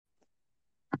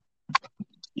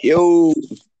Yo,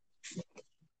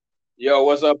 Yo,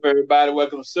 what's up, everybody?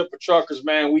 Welcome to Simple Truckers,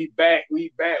 man. We back.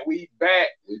 We back.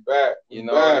 You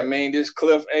know what I mean? This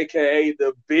Cliff, aka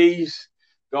the Beast.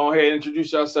 Go ahead and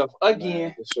introduce yourself again.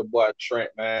 Man, it's your boy Trent,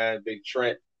 man. Big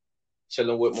Trent.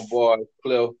 Chilling with my boy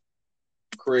Cliff,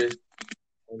 Chris.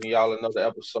 And y'all another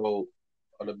episode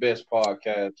of the best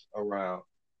podcast around.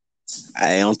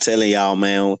 I'm telling y'all,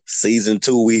 man. Season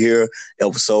 2, we here.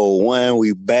 Episode 1,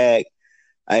 we back.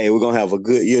 Hey, we're gonna have a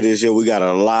good year this year. We got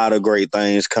a lot of great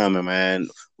things coming, man.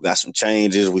 We got some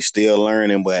changes. We still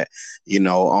learning, but we're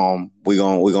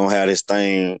gonna have this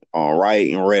thing right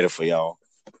and ready for y'all.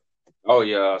 Oh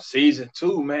yeah, season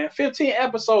 2, man. 15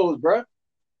 episodes, bro.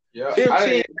 Yeah, 15 I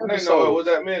didn't know it episodes. was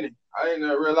that many. I didn't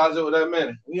realize it was that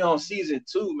many. We on season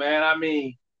 2, man. I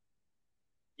mean,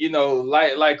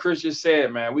 like Chris just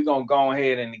said, man, we're gonna go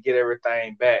ahead and get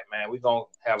everything back, man. We're gonna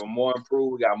have a more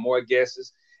improved, we got more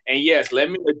guesses. And yes,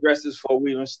 let me address this before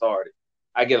we even started.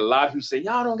 I get a lot of people say,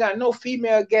 y'all don't got no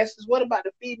female guests. What about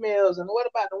the females and what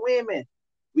about the women?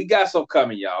 We got some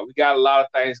coming, y'all. We got a lot of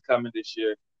things coming this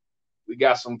year. We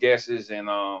got some guesses, and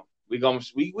we gonna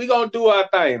do our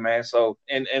thing, man. So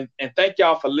and thank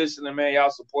y'all for listening, man. Y'all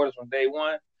support us from day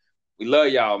one. We love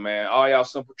y'all, man. All y'all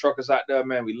simple truckers out there,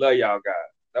 man. We love y'all guys.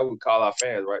 That's what we call our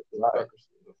fans, right? Right.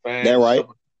 The fans, That right?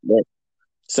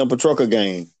 Simple Trucker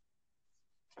Gang.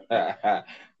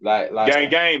 like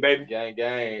gang, baby. gang.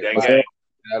 Gang, Like, gang.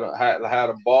 had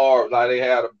a bar, like they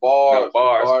had a bar,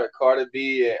 Bars. Cardi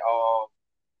B and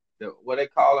what they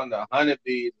call them, the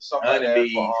honeybees or something like that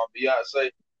Honeybees. for Beyonce.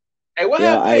 Hey, what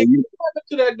Yeah, happened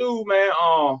to that dude, man?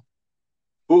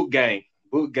 Boot Gang.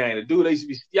 The dude they used to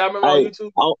be. Y'all remember on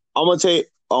YouTube? I'm gonna tell you,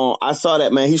 I saw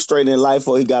that, man. He straightened his life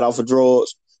before he got off of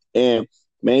drugs, and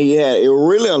man, it was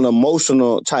really an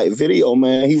emotional type video,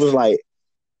 man. He was like,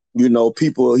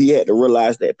 people. He had to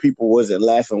realize that people wasn't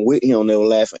laughing with him; they were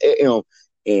laughing at him,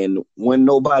 and when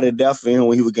nobody there for him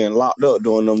when he was getting locked up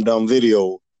doing them dumb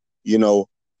videos,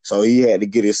 So he had to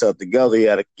get himself together.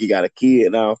 He got a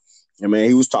kid now, and man,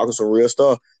 he was talking some real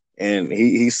stuff, and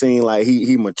he seemed like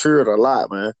he matured a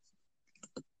lot, man.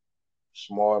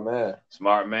 Smart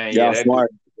man. Yeah, that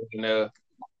smart. dude can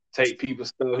take people's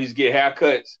stuff. He's get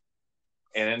haircuts,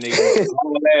 and then they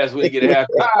last week get a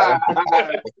haircut.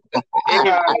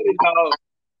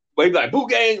 But he's like, boot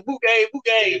gang.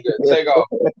 Take off.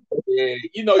 Yeah,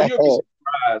 you'll be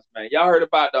surprised, man. Y'all heard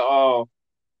about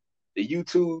the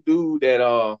YouTube dude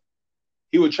that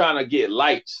he was trying to get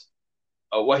likes.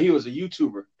 He was a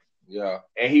YouTuber. Yeah.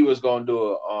 And he was gonna do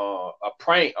a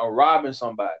prank on robbing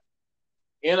somebody.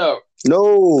 No.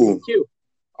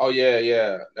 Oh yeah.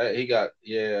 He got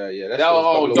That's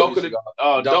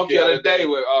Donkey of the Day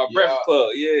with Breakfast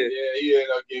Club. Yeah. He ended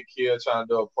up getting killed trying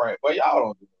to do a prank. But y'all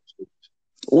don't do that stupid.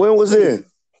 When was it?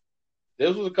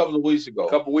 This was a couple of weeks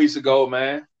ago.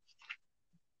 Man.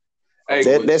 Hey,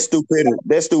 that's stupidity.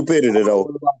 That's stupidity,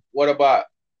 though. What about?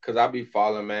 Because I be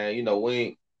following, man. We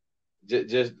ain't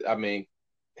just. I mean,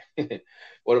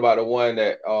 what about the one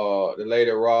that the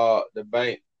lady robbed the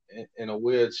bank in a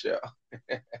wheelchair?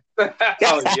 Wow.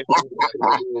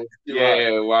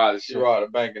 She robbed the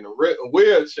bank in a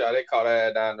wheelchair. They caught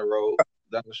her down the road,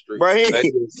 down the street. Right.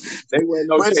 They weren't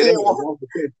no shit.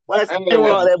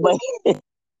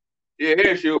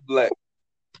 Yeah, she was black.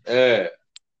 Yeah.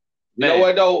 You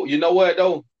know what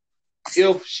though?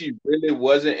 If she really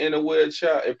wasn't in a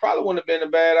wheelchair, it probably wouldn't have been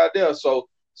a bad idea. So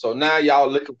now y'all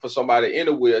looking for somebody in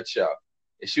a wheelchair.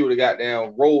 And she would have got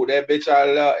down, rolled that bitch out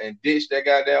of there and ditched that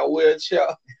goddamn wheelchair.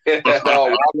 Hey, Trent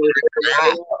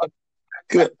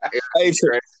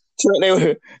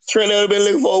would have been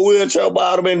looking for a wheelchair, but I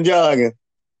would have been jogging.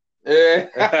 Yeah.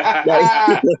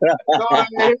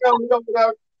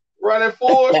 Running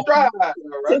full stride.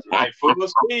 Like full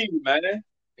speed, man.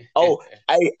 Oh,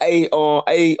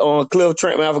 Cliff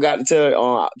Trent, man, I forgot to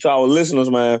tell to our listeners,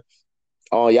 man.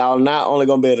 Y'all not only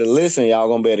gonna be able to listen, y'all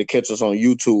gonna be able to catch us on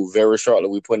YouTube very shortly.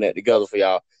 We putting that together for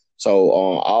y'all. So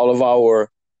all of our,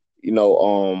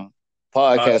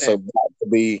 podcasts are about to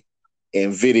be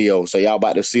in video. So y'all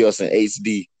about to see us in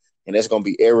HD, and that's gonna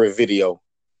be every video.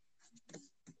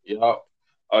 Yeah.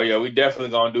 Oh yeah, we definitely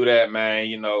gonna do that, man.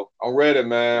 I'm ready,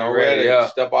 man. I'm ready. Yeah.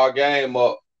 Step our game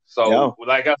up. So,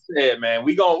 like I said, man,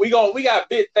 we got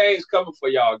big things coming for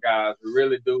y'all guys. We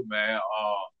really do, man.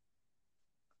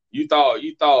 You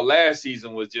thought last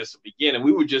season was just the beginning.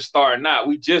 We were just starting out.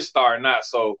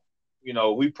 So,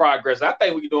 we progress. I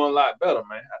think we're doing a lot better,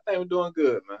 man. I think we're doing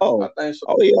good, man. Oh, I think so.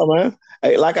 Oh yeah, man.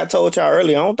 Hey, like I told y'all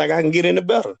earlier, I don't think I can get any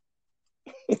better.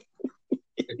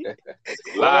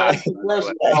 Live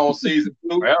on season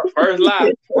 2. Well, first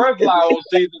live on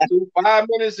season 2, 5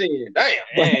 minutes in. Damn.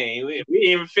 Dang, We ain't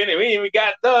even finished. We ain't even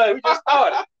got done. We just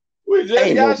started. We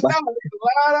just got started. It's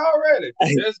a line already.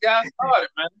 We just got started,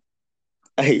 man.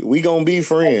 Hey, we gonna be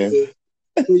friends.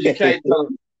 You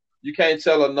can't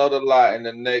tell another lie in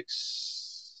the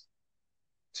next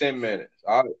 10 minutes.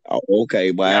 All right. Oh,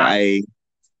 okay, but is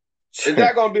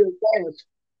that gonna be a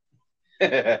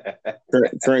thing?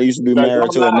 Trent used to be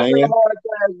married to a man.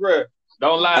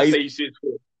 Don't lie. Say you 6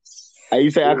 foot. You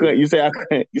say I couldn't. You say I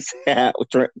couldn't. You say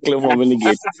Cliff over in the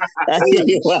get.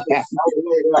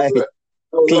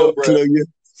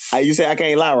 You say I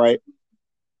can't lie, right?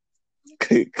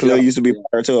 Cliff used to be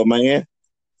married to a man.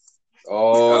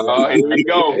 Oh, here we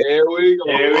go. Here we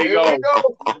go.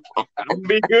 I'm gonna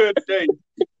be good today.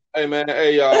 Hey man,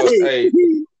 hey y'all. Hey,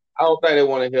 I don't think they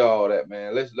want to hear all that,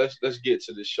 man. Let's get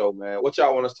to the show, man. What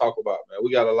y'all want us to talk about, man?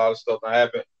 We got a lot of stuff that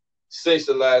happened since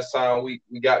the last time we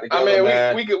got together. I mean,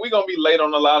 man. we gonna be late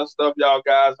on a lot of stuff, y'all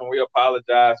guys, and we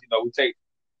apologize. You know,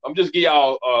 I'm just give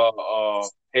y'all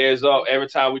heads up. Every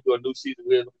time we do a new season,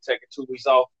 we're gonna be taking 2 weeks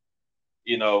off.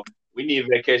 You know, we need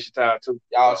vacation time too.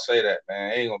 Y'all say that,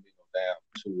 man. Ain't gonna be no damn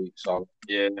 2 weeks off.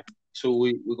 Yeah, 2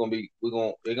 weeks.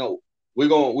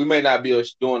 We may not be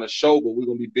doing a show, but we're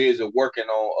gonna be busy working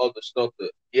on other stuff to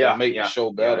make the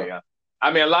show better. Yeah.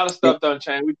 I mean, a lot of stuff done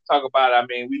changed. We can talk about it. I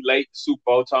mean, we late Super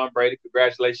Bowl. Tom Brady,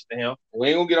 congratulations to him. We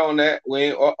ain't gonna get on that. We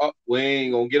ain't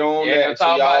gonna get on that.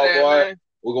 Talk about that, man.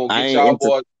 We're gonna get y'all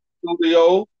boys in the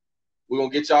studio. We're gonna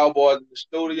get y'all boys in the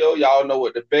studio. Y'all know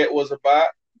what the bet was about.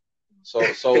 So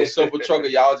Simple Trucker,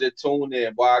 y'all just tune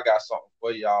in. Boy, I got something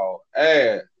for y'all.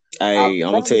 Hey, I'm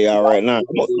gonna tell y'all right now.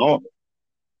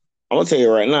 I'm gonna tell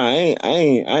you right now. I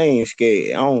ain't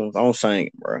scared. I don't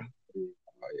sing, bro.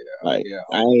 I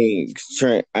ain't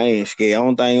scared. I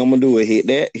don't think I'm gonna do it. Hit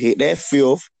that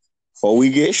fifth before we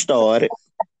get started.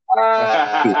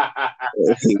 And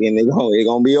it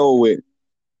gonna be over with.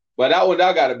 But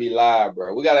that gotta be live,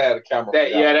 bro. We gotta have a camera.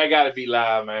 That gotta be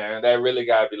live, man. That really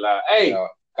gotta be live. Hey,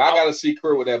 I gotta see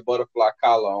Kurt with that butterfly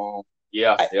collar on.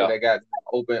 Yeah. They got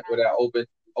open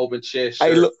chest shirt.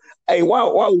 Hey, look. Hey,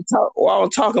 while I'm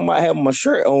talking about having my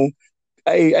shirt on,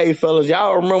 hey, fellas,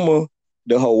 y'all remember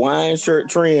the Hawaiian shirt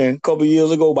trend a couple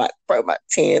years ago, about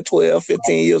 10, 12,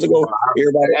 15 years ago?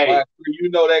 Everybody, hey, you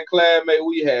know that classmate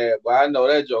we had, but I know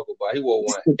that joker, but he wore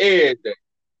one every day.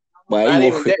 Not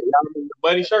even that. Y'all remember the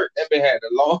bunny shirt? That man had the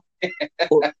long.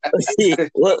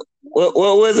 What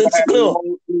was it?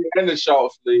 In the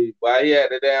short sleeve, but he had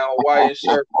the damn Hawaiian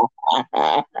shirt.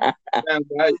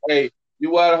 Hey,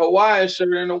 you wear a Hawaiian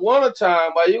shirt in the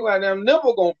wintertime, but you got them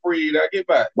nipple gonna freeze. I get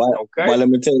back. Okay. But let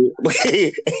me tell you,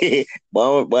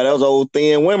 but that was an old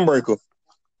thin windbreaker.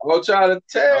 I'm trying to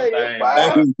tell you,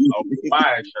 Hawaiian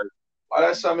shirt. Why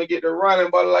that something get to running,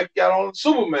 but like you got on the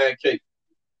Superman cake.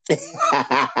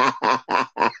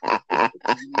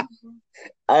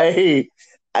 Hey,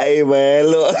 man,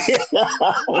 look. Now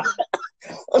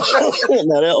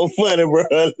that was funny, bro.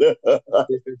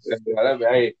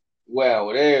 Hey, well,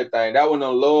 with everything, that one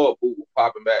on love boot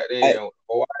popping back then.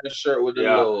 Hawaiian shirt with the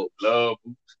love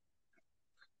boots.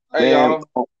 Hey, y'all.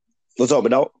 What's up,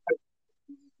 dog?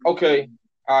 Okay,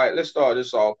 all right. Let's start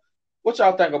this off. What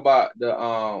y'all think about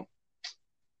the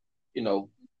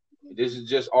this is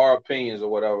just our opinions or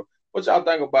whatever. What y'all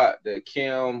think about the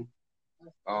Kim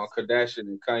Kardashian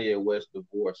and Kanye West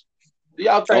divorce? Do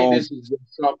y'all think this is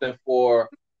just something for?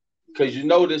 Because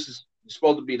this is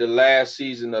supposed to be the last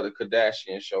season of the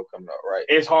Kardashian show coming up, right?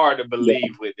 It's hard to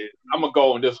believe with it. I'm gonna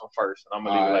go on this one first, and I'm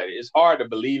gonna leave it later. It's hard to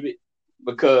believe it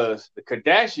because the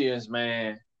Kardashians,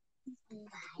 man,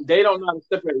 they don't know how to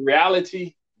separate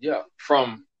reality,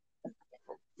 from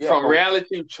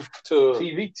reality to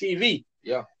TV.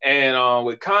 Yeah, and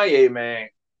with Kanye, man,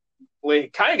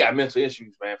 Kanye got mental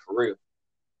issues, man, for real.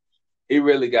 He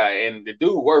really got, and the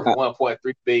dude worth $1.3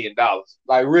 billion.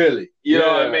 Like, really? You know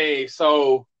what I mean?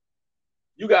 So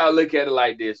you gotta look at it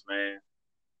like this, man.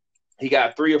 He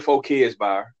got 3 or 4 kids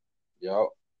by her. Yep.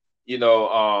 You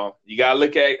gotta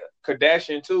look at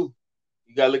Kardashian too.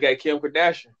 You gotta look at Kim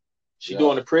Kardashian. She's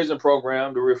doing the prison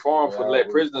program, the reform for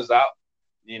let prisoners out.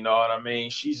 You know what I mean?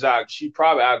 She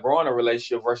probably outgrowing a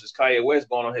relationship versus Kanye West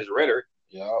going on his rhetoric.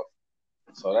 Yep.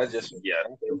 So that's just that's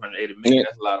 $180 million.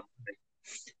 That's a lot of money.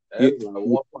 That's like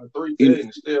 1.3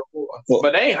 billion still.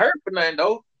 But they ain't hurt for nothing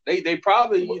though. They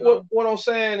probably what I'm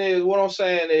saying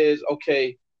is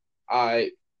okay, all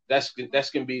right, that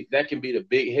can be the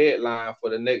big headline for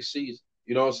the next season.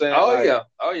 You know what I'm saying?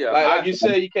 Oh yeah. Like you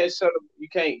said, you can't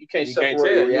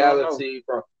separate reality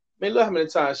from. I mean, look how many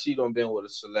times she done been with a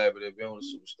celebrity, been with a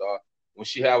superstar. When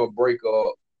she have a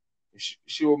breakup,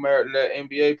 she was married to that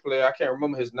NBA player. I can't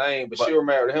remember his name, but she was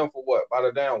married to him for what? About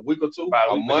a damn week or two?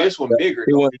 About a month. This one bigger.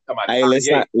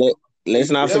 let's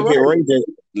not forget Ray J.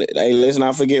 Hey, let's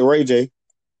not forget Ray J.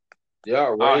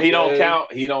 Yeah, Ray he don't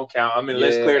count. He don't count. I mean,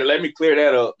 let me clear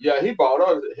that up. Yeah, he bought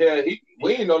us. Yeah,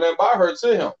 we ain't know that about her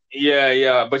to him.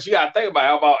 Yeah. But you gotta think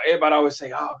about everybody always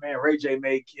say, "Oh man, Ray J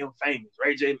made Kim famous."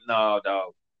 Ray J, no,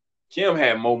 dog. Kim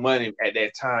had more money at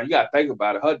that time. You gotta think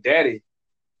about it. Her daddy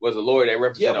was a lawyer that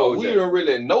represented. Yeah, but we didn't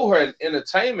really know her in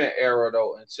entertainment era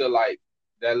though until like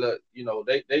that. Look, you know,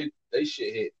 they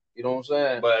shit hit. You know what I'm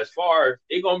saying? But as far as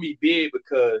it gonna be big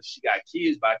because she got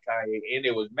kids by Kanye and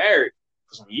they was married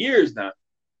for some years now.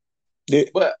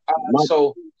 But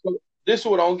so this is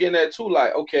what I'm getting at too.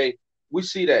 Like, okay, we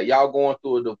see that y'all going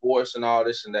through a divorce and all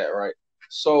this and that, right?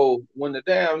 So when the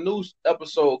damn news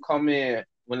episode come in,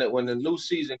 when the new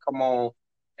season come on,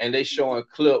 and they showing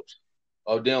clips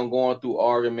of them going through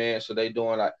arguments, so they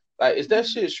doing like is that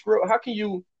shit script? How can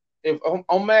you? If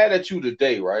I'm mad at you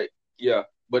today, right? Yeah,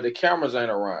 but the cameras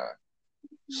ain't around.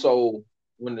 So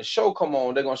when the show come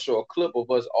on, they're gonna show a clip of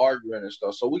us arguing and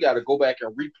stuff. So we got to go back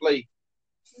and replay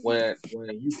when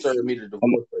you served me the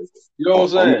divorce paper. You know what I'm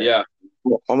saying? Yeah.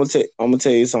 I'm gonna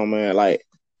tell you something, man. Like,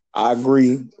 I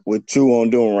agree with you on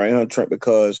doing right here, Trent,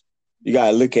 because you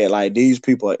gotta look at like these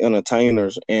people are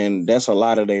entertainers, and that's a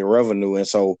lot of their revenue. And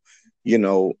so, you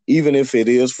know, even if it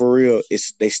is for real,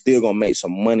 they still gonna make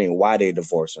some money while they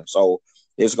divorcing. So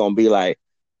it's gonna be like,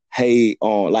 hey,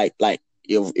 like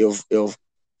if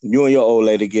you and your old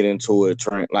lady get into it,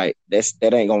 Trent, like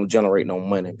that ain't gonna generate no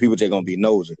money. People just gonna be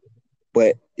nosy.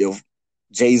 But if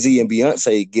Jay-Z and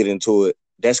Beyonce get into it,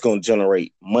 that's gonna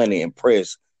generate money and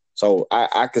press. So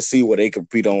I could see where they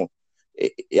compete on.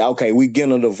 Okay, we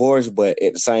getting a divorce, but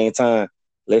at the same time,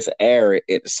 let's air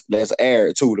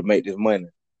it too to make this money.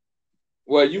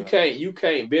 Well, you can't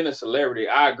be a celebrity.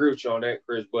 I agree with you on that,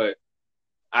 Chris, but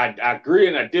I agree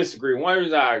and I disagree. One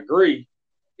reason I agree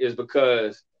is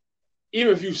because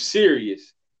even if you're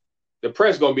serious, the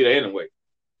press gonna be there anyway.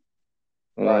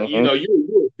 Right? You know,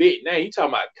 you're a big name. You talking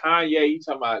about Kanye, you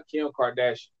talking about Kim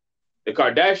Kardashian. The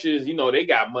Kardashians, you know, they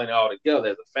got money all together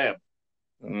as a family.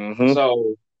 Mm-hmm.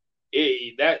 So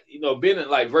being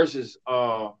like versus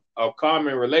a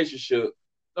common relationship,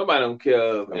 nobody don't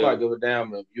care. Nobody give a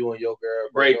damn if you and your girl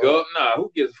break up. Nah,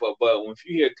 who gives a fuck? But when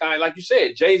you hear Kanye, like you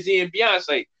said, Jay-Z and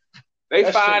Beyonce,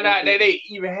 they find out that they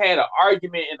even had an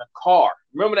argument in a car.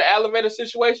 Remember the elevator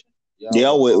situation?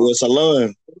 Yeah, with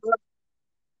Salon.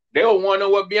 They were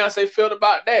wondering what Beyonce felt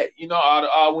about that. You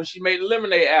know, when she made the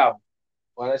Lemonade album.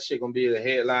 Well, that shit gonna be the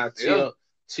headline.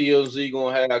 TLZ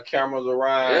gonna have cameras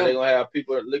around. Yeah. They gonna have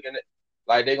people looking at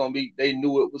like they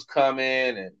knew it was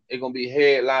coming, and it gonna be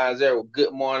headlines there with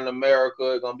Good Morning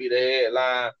America. It's gonna be the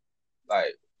headline.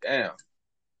 Like, damn.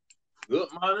 Good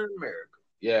Morning America.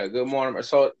 Yeah, Good Morning.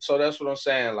 So that's what I'm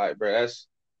saying. Like, bro, that's,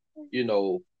 you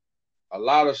know, a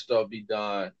lot of stuff be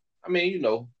done. I mean, you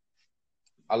know,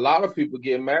 a lot of people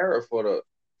get married for the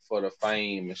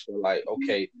fame and so like,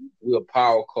 okay, we're a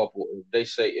power couple.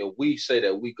 If we say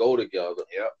that we go together,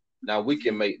 now we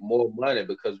can make more money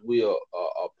because we are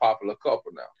a popular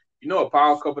couple now. You know a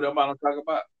power couple that I'm about to talk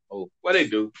about? Oh, what they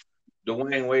do?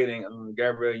 Dwayne Wade and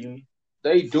Gabrielle Union.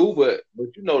 They do, but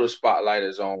you know the spotlight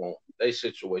is on their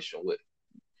situation with.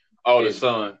 Oh, the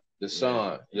son, the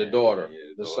daughter,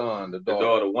 the son, the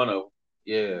daughter, one of them.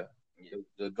 Yeah,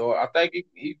 the daughter. I think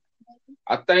he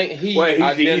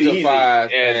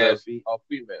identifies as a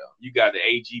female. You got the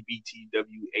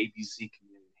AGBTWABC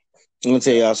community. Let me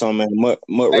tell y'all something, man.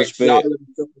 Much respect.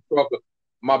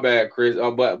 My bad, Chris.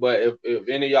 But if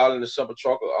any of y'all in the Simple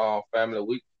Trucker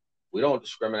family, we don't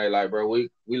discriminate, like, bro. We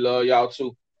love y'all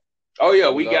too. Oh yeah,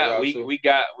 we have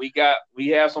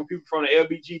some people from the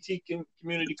LGBT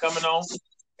community coming on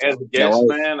as a guest,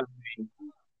 man. I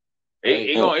mean,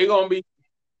 it gonna be,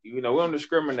 you know, we don't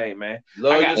discriminate, man.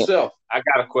 Love yourself. I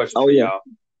got a question for y'all.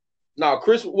 Now,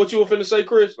 Chris, what you were finna say,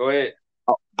 Chris? Go ahead.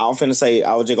 I was finna say,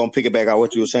 I was just gonna pick it back on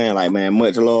what you were saying, like, man,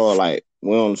 much love, like,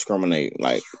 we don't discriminate,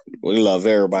 like, we love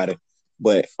everybody.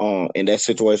 But in that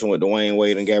situation with Dwayne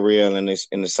Wade and Gabrielle and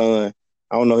the son,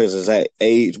 I don't know his exact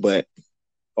age, but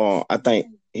I think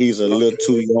he's a little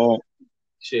too young.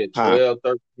 Shit, 12,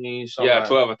 13, something. Yeah,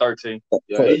 12 or 13.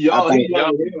 Yeah, he's young.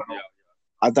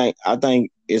 I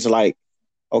think it's like,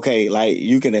 okay, like,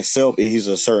 you can accept he's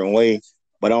a certain way,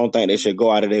 but I don't think they should go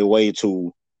out of their way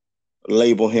to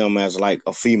label him as like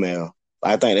a female.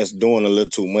 I think that's doing a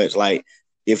little too much. Like,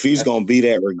 if he's gonna be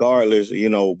that regardless, you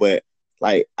know, but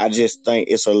like, I just think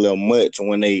it's a little much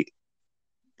when they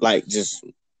like just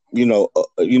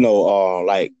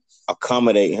like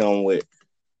accommodate him with,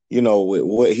 you know, with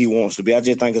what he wants to be. I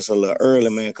just think it's a little early,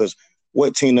 man, because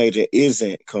what teenager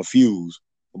isn't confused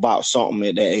about something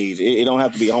at that age? It don't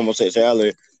have to be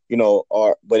homosexuality.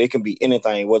 but it can be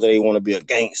anything, whether they want to be a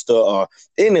gangster or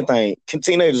anything.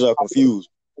 Teenagers are confused.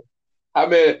 How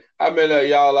many of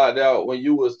y'all out there when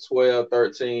you was 12,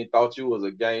 13, thought you was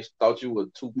a gangster, thought you was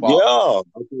Tupac, thought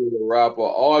you was a rapper,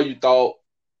 or you thought,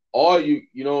 you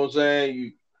know what I'm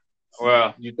saying?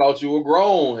 You thought you were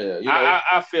grown here.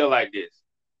 I feel like this.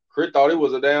 Chris thought he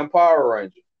was a damn Power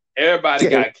Ranger. Everybody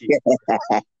got kids.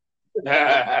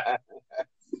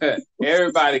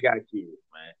 Everybody got kids,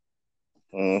 man.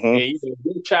 Mm-hmm. And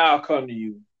your child come to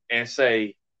you and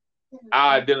say,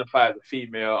 I identify as a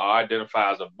female or I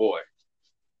identify as a boy.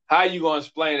 How you gonna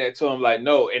explain that to them? Like,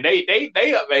 no, and they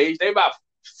of age, they about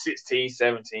 16,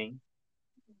 17.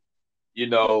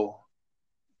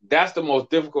 That's the most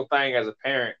difficult thing as a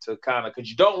parent to kind of, because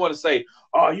you don't want to say,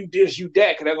 oh, you this, you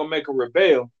that, because they're gonna make them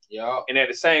rebel. Yeah. And at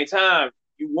the same time,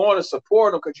 you want to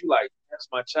support them because you like, that's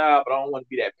my child, but I don't want to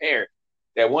be that parent.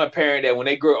 That one parent that when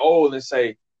they grow old and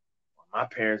say, well, my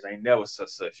parents ain't never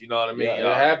such. You know what I mean?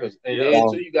 Yeah, it happens. And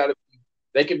then too, you gotta.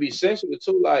 They can be sensitive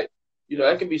too, like.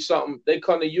 That can be something they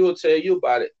come to you and tell you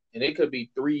about it, and it could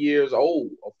be 3 years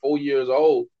old or 4 years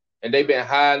old, and they've been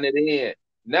hiding it in.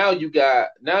 Now you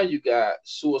got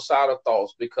suicidal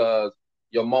thoughts because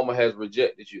your mama has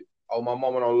rejected you. Oh, my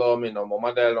mama don't love me no more.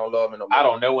 My dad don't love me no more. I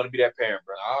don't never want to be that parent,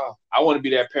 bro. I want to be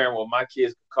that parent where my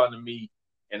kids can come to me,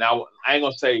 and I ain't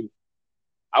gonna say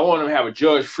I want them to have a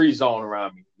judge-free zone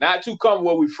around me. Not too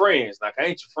comfortable with friends, like I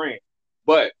ain't your friend,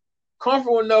 but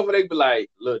comfortable enough where they be like,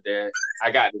 look, Dad,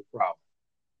 I got this problem.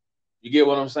 You get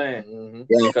what I'm saying? Mm-hmm.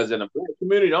 Yeah. Because in the Black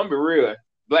community, I'm be real,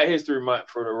 Black History Month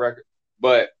for the record,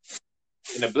 but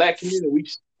in the Black community, we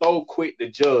so quick to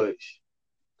judge.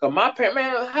 Cause my parent,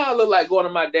 man, how I look like going to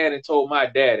my dad and told my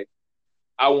daddy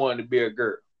I wanted to be a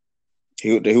girl.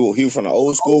 He from the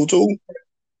old school too.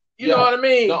 You know what I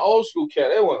mean? The old school cat,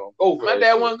 they wasn't go for my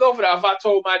dad wouldn't go for that. If I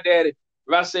told my daddy,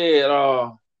 if I said,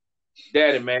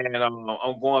 Daddy, man,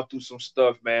 I'm going through some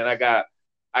stuff, man. I got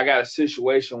a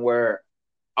situation where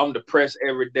I'm depressed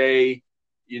every day.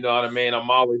 You know what I mean?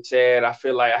 I'm always sad. I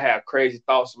feel like I have crazy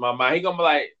thoughts in my mind. He gonna be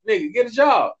like, nigga, get a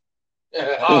job.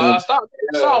 Stop.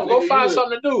 Go find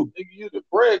something to do. Nigga, you the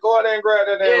bread. Go out there and grab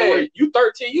that damn rate. You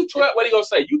 13, you 12. What he gonna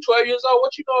say? You 12 years old.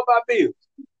 What you know about bills?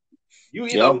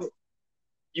 You know,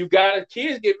 you got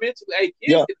kids get mental. Hey,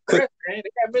 kids get depressed, man. They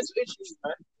got mental issues,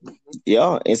 man.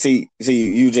 Yeah, and see,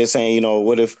 you just saying,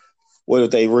 what if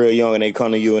they real young and they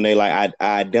come to you and they like,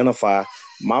 I identify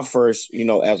my first,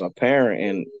 as a parent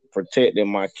and protecting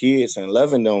my kids and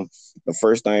loving them. The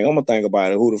first thing I'm gonna think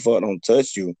about is who the fuck don't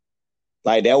touch you.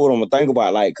 Like that, what I'm gonna think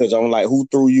about, like, cause I'm like, who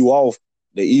threw you off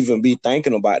to even be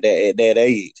thinking about that at that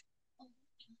age?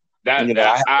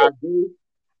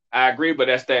 I agree, but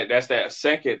that's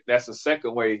the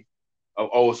second way of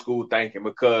old school thinking,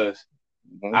 because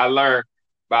I learned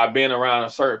by being around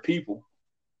certain people.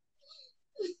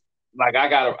 Like I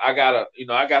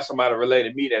got somebody related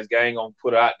to me that's gang gonna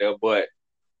put it out there, but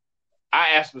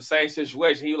I asked him the same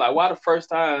situation. He was like, why the first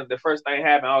thing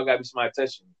happened, I gotta be somebody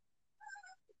touching me.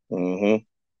 Mm-hmm.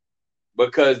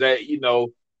 Because that,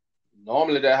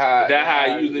 normally that's how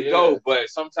it usually goes, but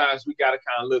sometimes we gotta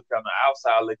kind of look on the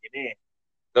outside looking in.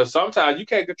 Because sometimes you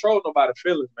can't control nobody's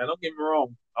feelings, man. Don't get me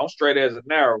wrong. I'm straight as a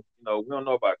narrow. We don't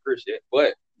know about Chris yet,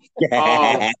 but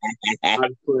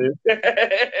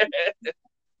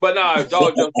but no,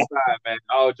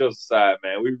 all jokes aside,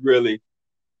 man. We really,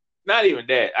 not even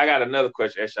that. I got another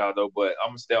question to ask y'all though, but I'm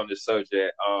gonna stay on this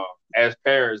subject. As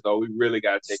parents though, we really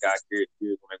gotta take our kids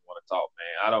when they want to talk,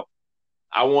 man.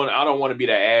 I don't want to be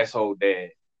that asshole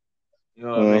dad. You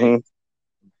know what I mean?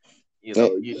 We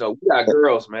got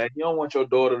girls, man. You don't want your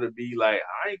daughter to be like,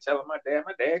 I ain't telling my dad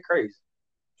crazy.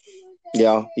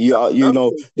 Yeah,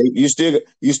 you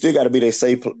still got to be their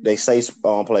safe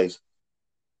place.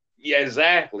 Yeah,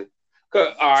 exactly.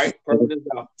 All right, this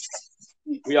out.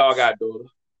 We all got daughters.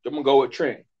 I'm gonna go with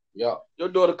Trent. Yeah, your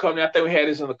daughter come to, I think we had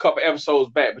this in a couple episodes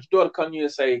back, but your daughter come to you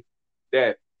and say,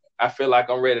 Dad, I feel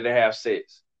like I'm ready to have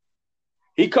sex.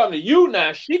 He come to you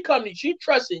now. She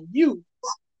trusting you.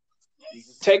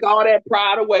 Take all that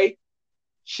pride away.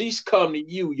 She's come to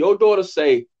you. Your daughter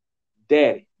say,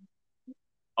 Daddy,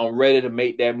 I'm ready to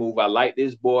make that move. I like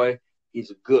this boy. He's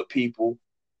a good people.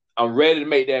 I'm ready to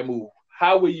make that move.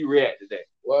 How will you react to that?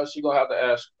 Well, she gonna have to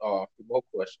ask more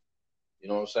questions. You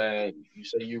know what I'm saying? You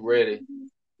say you ready.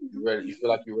 You ready? You feel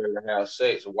like you're ready to have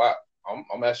sex. Why?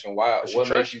 I'm asking why. What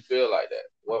makes you feel like that?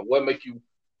 What make you?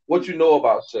 What you know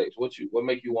about sex? What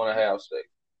make you want to have sex?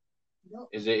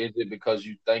 Is it because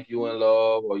you think you in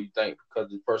love, or you think because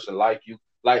the person like you?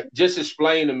 Like, just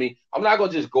explain to me. I'm not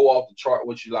gonna just go off the chart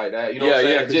with you like that. You know what I'm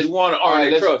saying? Just want to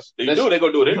earn their trust. They gonna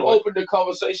do it anyway. You open the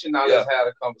conversation now. Let's have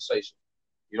a conversation.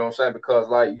 You know what I'm saying? Because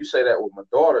like you say that with my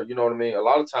daughter, you know what I mean? A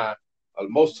lot of time,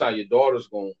 most of the time your daughter's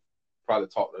gonna probably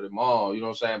talk to their mom, you know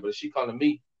what I'm saying? But if she come to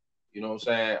me, you know what I'm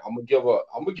saying, I'm gonna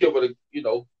give her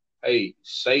the, hey,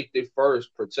 safety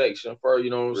first, protection first, you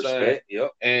know what I'm saying?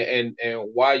 Yep. And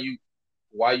why you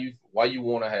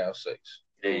wanna have sex.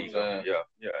 There you go.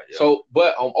 Yeah. So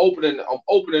but I'm opening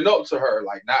up to her,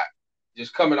 like not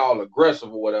just coming all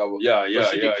aggressive or whatever. Yeah.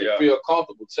 But she can feel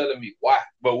comfortable telling me why.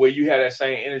 But will you have that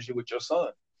same energy with your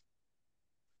son?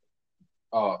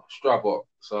 Strap up.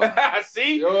 So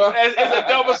see, it's a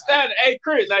double standard. Hey,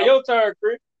 Chris, now your turn,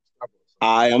 Chris.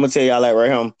 I'm gonna tell y'all that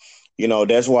right here. You know,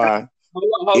 that's why.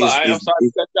 Hold on. I'm sorry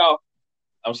to cut y'all.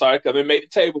 I'm sorry to come and make the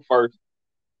table first.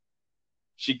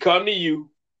 She come to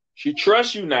you. She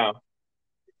trusts you now.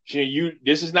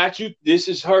 This is not you. This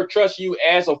is her trusting you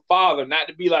as a father, not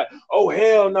to be like, oh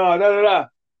hell no,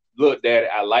 Look, Daddy,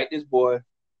 I like this boy,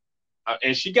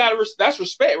 and she got that's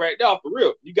respect right there for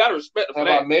real. You got to respect him.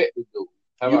 Have I met this dude?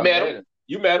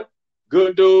 You met him.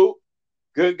 Good dude,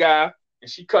 good guy. And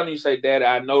she come to you and say, Daddy,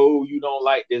 I know you don't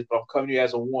like this, but I'm coming to you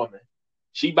as a woman.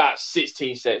 She about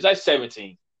 16, like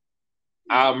 17.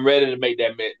 I'm ready to make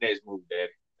that next move,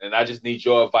 Daddy. And I just need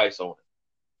your advice on it.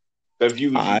 But if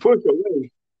you push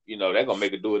away, they're going to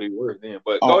make her do it even worse then.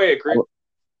 But go ahead, Chris.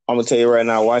 I'm going to tell you right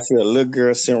now, watch here, a little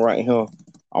girl sitting right here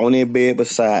on their bed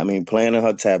beside me, playing on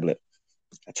her tablet.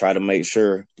 I try to make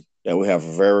sure that we have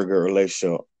a very good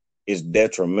relationship. It's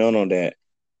detrimental that,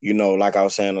 like I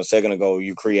was saying a second ago,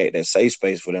 you create that safe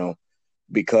space for them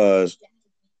because,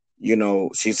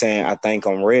 she's saying, I think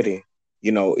I'm ready.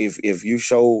 If you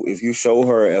show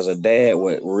her as a dad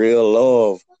what real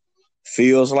love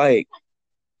feels like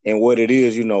and what it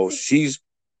is,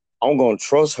 I'm going to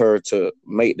trust her to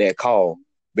make that call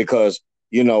because,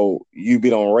 you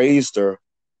done raised her,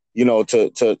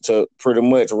 to pretty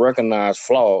much recognize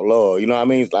flawed love. You know what I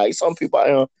mean? Like some people out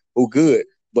here who good,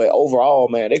 but overall,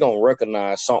 man, they going to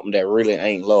recognize something that really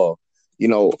ain't love.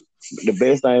 The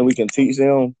best thing we can teach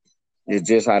them is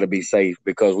just how to be safe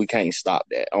because we can't stop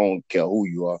that. I don't care who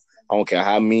you are. I don't care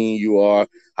how mean you are,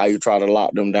 how you try to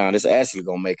lock them down. It's actually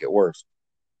going to make it worse.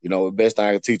 The best thing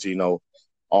I can teach you,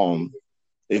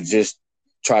 is just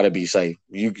try to be safe.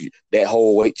 That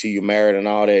whole wait till you married and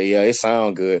all that, yeah, it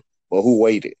sound good, but who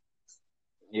waited?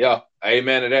 Yeah,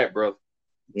 amen to that, brother.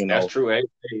 That's true.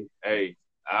 Hey,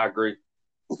 I agree.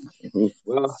 Mm-hmm.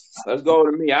 Well, let's go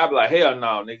to me. I'll be like, hell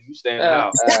no, nigga, you standing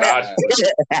out.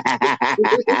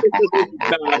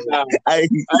 Hey,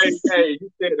 you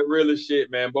said the realest shit,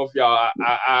 man. Both y'all,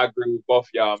 I agree with both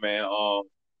y'all, man.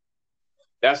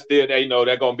 That's still,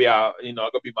 they're gonna be our, gonna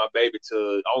be my baby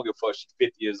till I don't give a fuck. She's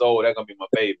 50 years old. That's gonna be my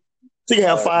baby. She can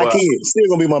have 5 kids. Still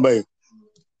gonna be my baby.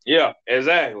 Yeah,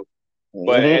 exactly. Mm-hmm.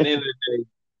 But at the end of the day,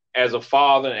 as a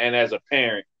father and as a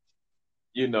parent,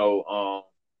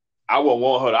 I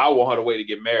want her to wait to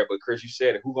get married. But Chris, you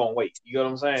said it. Who gonna wait? You know what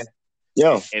I'm saying?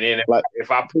 Yeah. And then if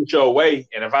I push her away,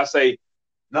 and if I say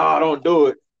no, don't do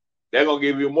it, they're gonna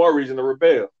give you more reason to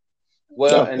rebel.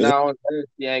 Well, and now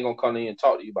she ain't gonna come in and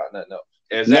talk to you about nothing else.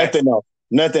 Exactly.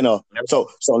 Nothing else.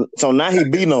 So now he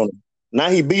beating on her. Now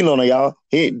he beating on her, y'all.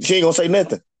 She ain't gonna say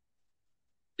nothing.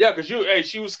 Yeah, because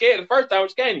she was scared the first time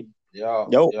she came to you. Yeah.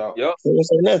 She ain't gonna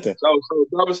say nothing. So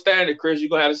double standard, Chris. You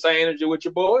gonna have the same energy with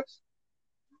your boys?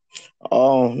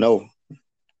 Oh no.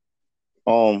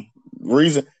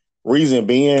 Reason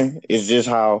being is just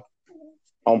how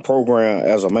I'm programmed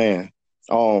as a man.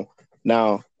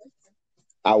 Now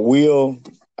I will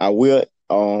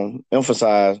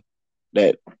emphasize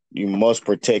that you must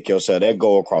protect yourself. That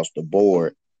go across the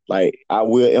board. Like I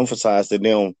will emphasize to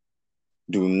them,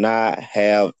 do not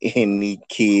have any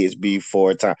kids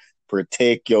before time.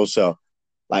 Protect yourself.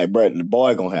 Like, bro, the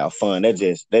boy gonna have fun. That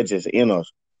just in us.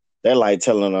 They're like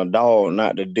telling a dog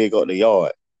not to dig up the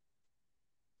yard.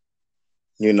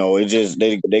 It just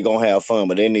they gonna have fun,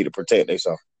 but they need to protect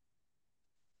themselves.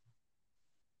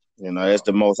 That's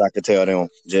the most I could tell them.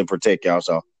 Just protect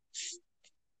yourself.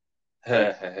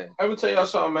 Let me tell y'all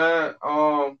something, man.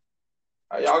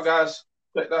 Y'all guys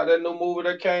checked out that new movie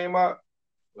that came out?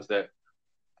 What's that?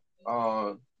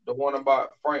 The one about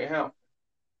Frank Hampton.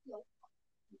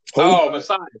 Oh,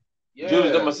 Messiah. Yeah,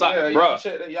 Judas the Messiah, bro.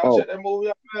 Y'all check that movie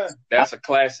out, man. That's a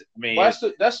classic, man. That's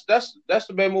the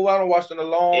best movie I don't watched in a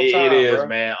long time. It is, bro.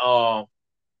 Man.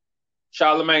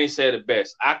 Charlamagne said it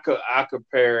best. I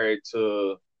compare it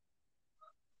to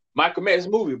Michael Mann's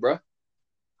movie, bro.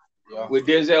 Yeah. With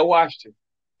Denzel Washington.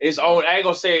 It's on. I ain't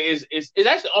gonna say it's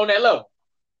actually on that level.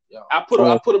 Yeah. I put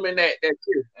him in that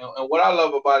tier. And what I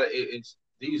love about it,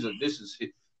 this is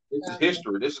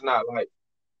history. This is not like,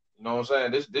 you know what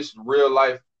I'm saying. This is real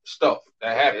life stuff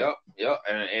that happened. Yep.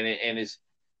 And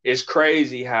it's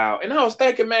crazy how. And I was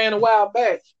thinking, man, a while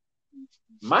back,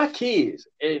 my kids,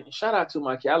 and shout out to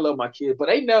my kids, I love my kids, but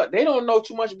they don't know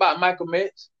too much about Malcolm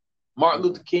X, Martin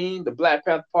Luther King, the Black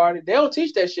Panther Party. They don't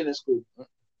teach that shit in school.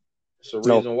 It's the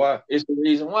reason why. It's the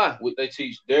reason why. They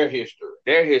teach their history.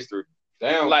 Their history.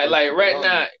 Damn. Like right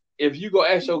now, if you go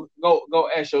ask your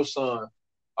son,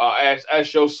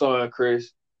 ask your son,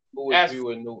 Chris, who is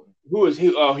Huey Newton? Who is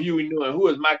Huey Newton? Who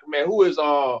is Malcolm X? Who is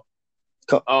come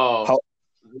on,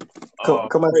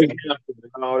 CJ.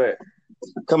 All that.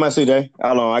 Come on, CJ.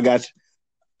 Hold on, I got you.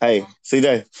 Hey,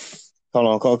 CJ. Hold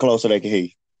on, come closer so they can hear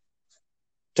you.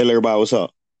 Tell everybody what's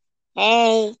up.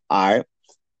 Hey. All right.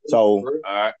 So,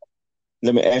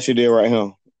 let me ask you this right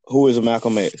here. Who is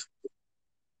Malcolm X?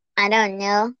 I don't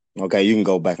know. Okay, you can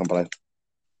go back and play.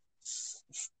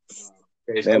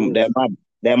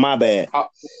 That my bad. How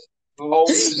old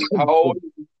is he? How old is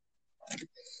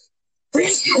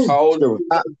he?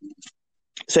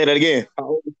 Say that again.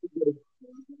 How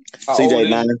CJ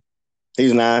 9.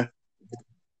 He's 9.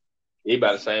 He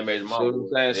about the same age as mom.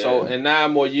 Yeah. So in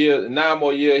 9 more years,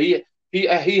 he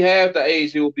half the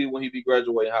age he'll be when he be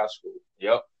graduating high school.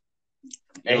 Yep.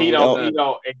 And he don't. And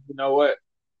you know what?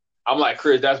 I'm like,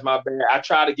 Chris, that's my bad. I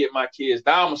try to get my kids.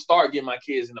 Now I'm gonna start getting my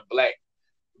kids in the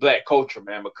black culture,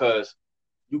 man, because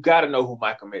you got to know who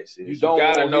Malcolm X is. You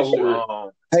got to know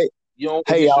who. Y'all.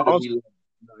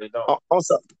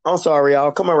 I'm sorry,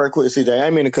 y'all. Come on, right quick, CJ. I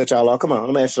ain't mean to cut y'all off. Come on,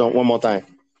 let me ask you one more thing.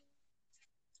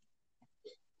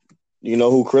 You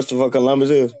know who Christopher Columbus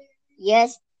is?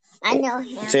 Yes, I know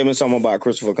him. Tell me something about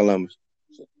Christopher Columbus.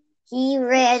 He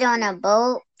read on a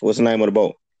boat. What's the name of the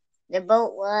boat? The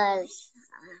boat was.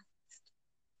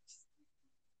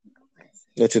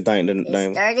 What you think the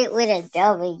name? It started with a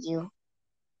W.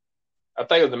 I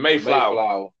think it was the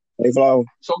Mayflower. Mayflower.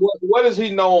 So what is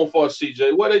he known for,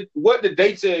 CJ? What did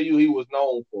they tell you he was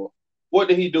known for? What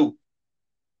did he do?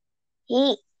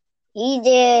 He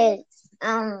did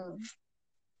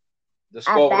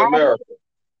discovered America.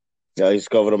 Yeah, he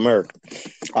discovered America.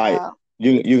 All right,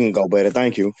 you can go better.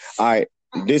 Thank you. All right,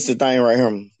 this is the thing right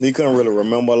here. He couldn't really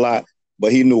remember a lot,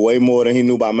 but he knew way more than he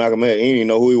knew about Malcolm X. He didn't even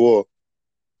know who he was.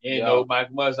 He didn't know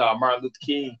Malcolm X or Martin Luther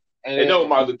King. And they know what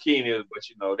Martin Luther King is, but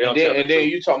they don't. And then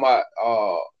you talking about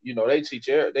they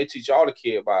teach all the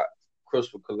kids about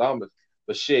Christopher Columbus,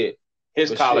 but shit,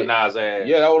 his colonized ass.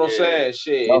 Yeah, that's what I'm saying.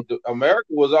 Shit, America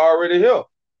was already here.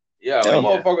 Yeah, that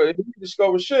motherfucker, he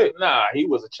discovered shit. Nah, he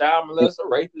was a child molester,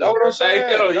 rapist. That's what I'm saying.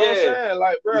 That's what I'm saying.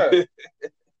 Like, bro,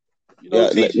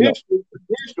 teach history.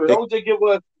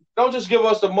 Don't just give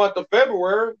us the month of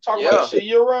February. Talk about shit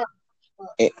year round.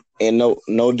 And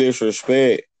no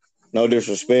disrespect, but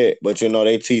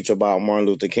they teach about Martin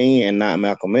Luther King and not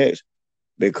Malcolm X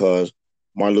because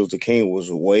Martin Luther King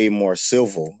was way more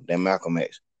civil than Malcolm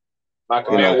X.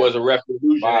 Malcolm X was a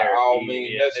revolutionary. By all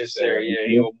means necessary. Yeah,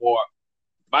 he was more.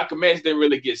 Malcolm X didn't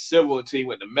really get civil until he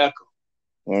went to Mecca.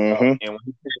 Mm-hmm. And when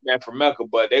he came back from Mecca,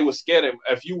 but they were scared of him.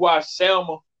 If you watch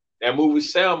Selma, that movie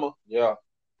Selma,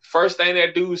 first thing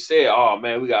that dude said, "Oh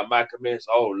man, we got Malcolm X.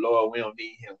 Oh Lord, we don't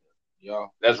need him." Yeah,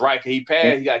 that's right. Cause he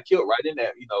passed. He got killed right in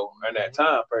that, in that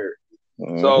time period.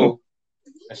 Mm-hmm. So,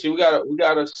 and see, we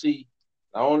gotta see.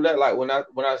 Not only that, like when I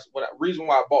reason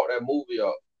why I bought that movie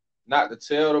up, not to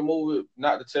tell the movie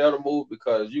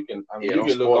because you can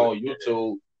look on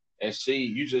YouTube and see.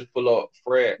 You just pull up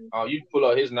Fred. You pull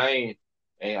up his name,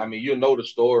 and you'll know the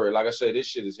story. Like I said, this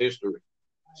shit is history.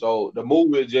 So the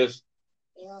movie just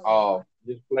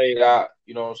played out.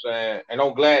 You know what I'm saying? And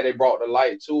I'm glad they brought the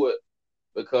light to it.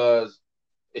 Because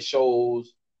it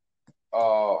shows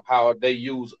how they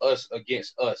use us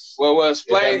against us. Well,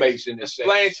 explain to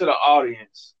the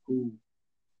audience who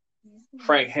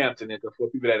Frank Hampton is for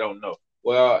people that don't know.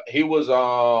 Well, he was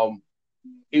the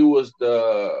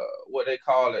what they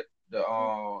call it, the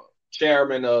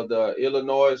chairman of the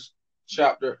Illinois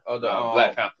chapter of the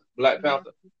Black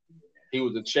Panther. He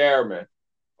was the chairman.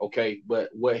 Okay, but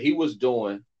what he was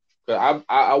doing, because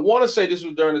I want to say this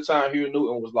was during the time Huey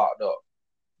Newton was locked up.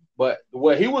 But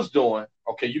what he was doing,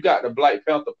 okay, you got the Black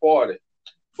Panther Party,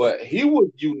 but he was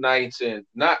uniting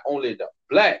not only the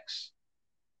blacks,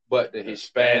 but the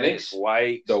Hispanics,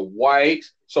 the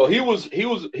whites. So he was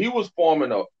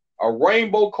forming a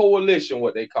rainbow coalition,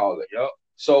 what they call it. Yep.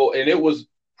 So and it was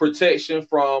protection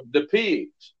from the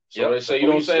pigs. So they say, you know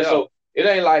what I'm saying? So it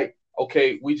ain't like,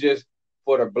 okay, we just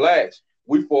for the blacks,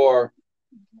 we for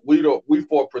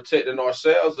protecting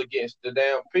ourselves against the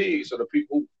damn pigs or the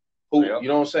people who, you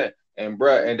know what I'm saying? And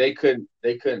bruh, and they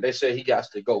said he got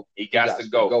to go. He got to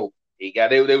go.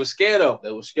 They were scared of him.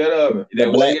 They were scared of him.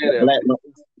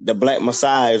 The Black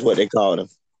Messiah is what they called him.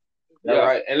 Yeah,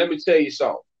 right. And let me tell you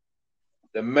something.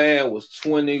 The man was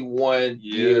 21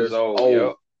 years old.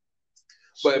 Yep.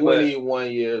 But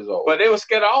 21 years old. But they were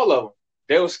scared of all of them.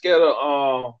 They were scared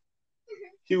of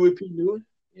Huey P. Newton.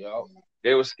 Yep.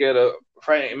 They were scared of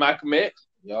Malcolm X.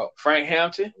 Yep. Frank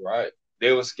Hampton. Right.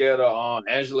 They were scared of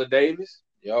Angela Davis.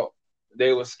 Yep.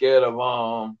 They were scared of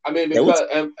I mean, because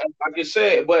and like you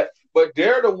said, but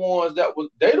they're the ones that was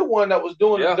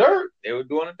doing the dirt. They were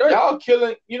doing the dirt. Y'all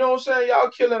killing, you know what I'm saying? Y'all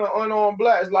killing unarmed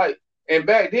blacks. Like, and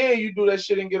back then you do that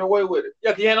shit and get away with it.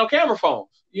 Yeah, 'cause you had no camera phones.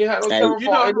 You had no camera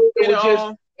phones. It was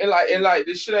just and like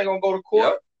this shit ain't gonna go to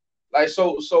court. Yep. Like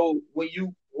so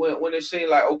when it seemed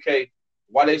like, okay,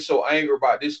 why they so angry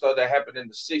about this stuff that happened in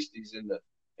the 60s and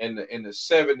in the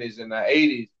 70s and the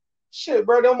 80s? Shit,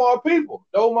 bro, them are people.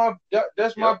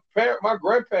 That's my parent, my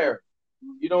grandparent.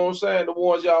 You know what I'm saying? The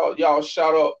ones y'all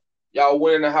shot up, y'all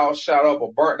went in the house, shot up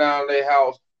or burnt down their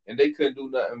house, and they couldn't do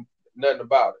nothing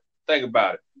about it. Think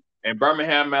about it. In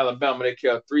Birmingham, Alabama, they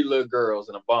killed 3 little girls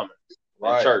in a bombing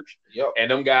in church. Yep. And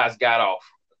them guys got off,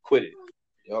 acquitted.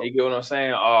 Yep. You get what I'm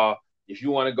saying? If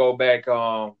you want to go back,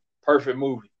 perfect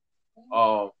movie.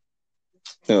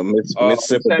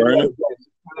 Mississippi Burning.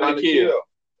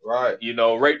 Right. You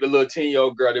know, raped the little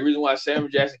 10-year-old girl. The reason why Samuel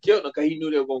Jackson killed them because he knew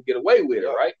they were going to get away with it,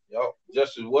 right? Yep.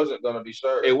 Justice wasn't going to be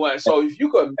served. It wasn't. So if you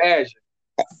could imagine,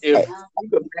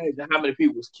 how many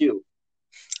people was killed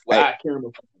without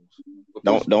camera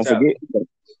phones.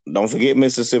 Don't forget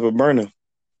Mississippi Burning.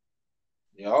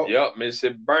 Yep,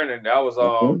 Mississippi Burning. That was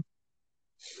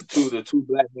the two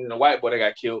black men and a white boy that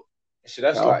got killed. See,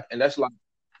 that's like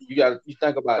you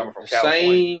think about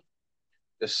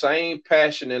the same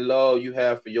passion and love you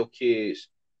have for your kids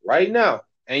right now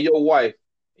and your wife,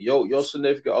 your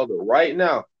significant other right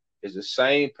now is the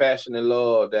same passion and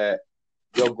love that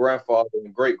your grandfather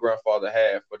and great grandfather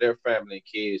had for their family and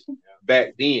kids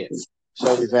back then.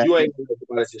 So you ain't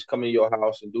gonna just come in your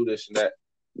house and do this and that.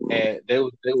 And they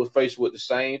were faced with the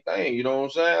same thing. You know what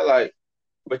I'm saying? Like,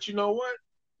 but you know what?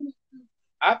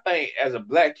 I think as a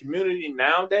black community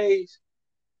nowadays,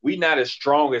 we not as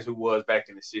strong as we was back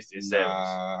in the 60s and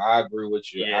 70s. I agree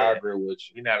with you. Yeah. I agree with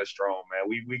you. We not as strong, man.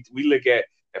 We look at,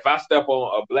 if I step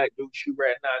on a black dude shoe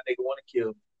right now, nigga want to kill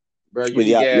me. Bro,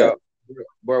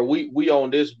 bro, we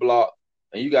on this block,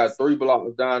 and you got 3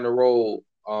 blocks down the road.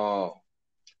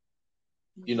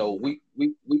 You know, we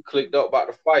clicked up about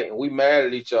the fight, and we mad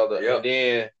at each other. Yep. And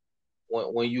then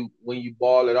when you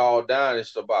boil it all down,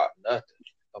 it's about nothing.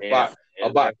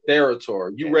 About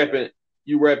territory. You repping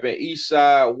East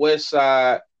Side, West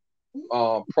Side,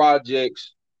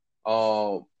 projects,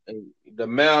 and the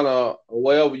manor or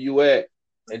wherever you at,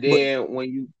 and then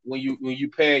when you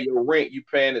paying your rent, you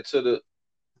paying it to the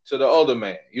other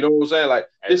man. You know what I'm saying? Like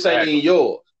this ain't even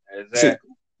yours. Exactly.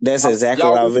 That's exactly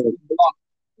what I've been.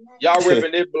 Y'all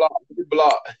ripping this block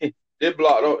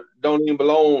don't even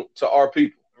belong to our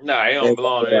people. Nah, it don't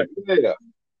belong to them. Yeah.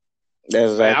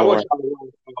 That's exactly. I watch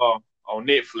on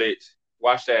Netflix.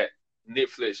 Watch that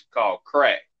Netflix called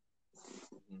Crack.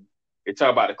 They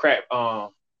talk about the crack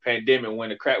pandemic when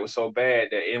the crack was so bad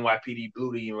that NYPD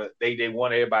blew they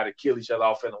wanted everybody to kill each other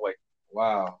off in a way.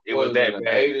 Wow. It was that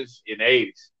bad. In the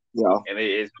 80s. Yeah. And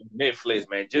it's Netflix,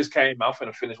 man. Just came. I'm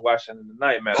finna finish watching it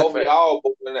tonight, man. Over y'all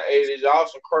in the 80s, y'all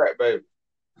some crack, baby.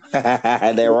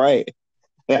 That right.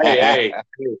 Hey.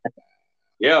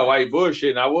 Yeah, why you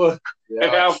bullshitting? I was.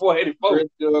 I was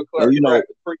 484. You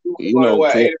know,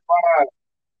 what, 85?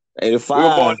 85. We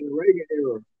were born in the Reagan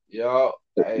era. Yeah.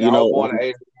 Hey, I was born in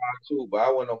 85 too, but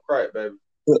I wasn't no crack, baby.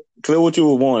 Clear what you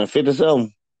were born in,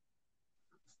 57.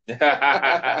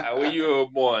 When you were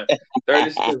born,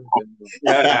 37.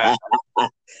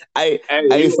 Hey,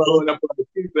 fellas, up on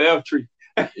the F tree.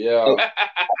 Yeah.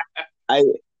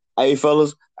 Hey,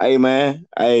 fellas. Hey, man.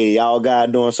 Hey, y'all guys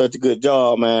doing such a good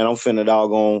job, man. I'm finna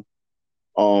doggone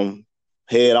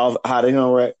head off out of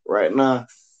here right now.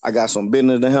 I got some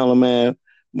business to handle, man.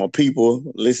 My people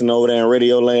listening over there in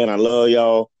Radio Land, I love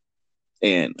y'all.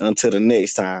 And until the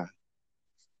next time.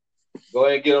 Go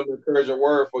ahead and get them an encouraging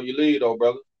word before you leave, though,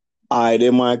 brother. All right,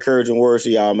 they're my encouraging words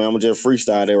to y'all, man. I'm going to just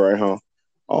freestyle that right here.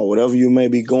 Whatever you may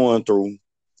be going through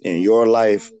in your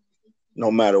life,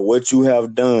 no matter what you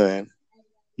have done,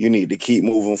 you need to keep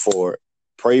moving forward.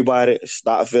 Pray about it.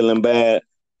 Stop feeling bad.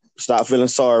 Stop feeling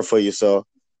sorry for yourself.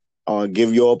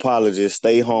 Give your apologies.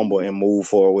 Stay humble and move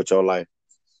forward with your life.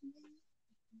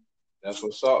 That's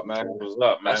what's up, man. What's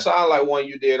up, man? That sounds like one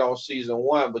you did on season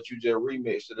 1, but you just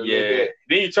remixed it a little bit.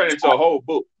 Then you turned it into a whole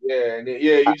book. Yeah, and then,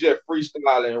 you just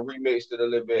freestyled and remixed it a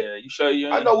little bit. Yeah, you sure you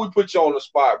ain't? I know we put you on the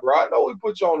spot, bro. I know we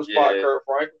put you on the spot, Kurt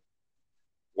Franklin.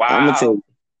 Wow.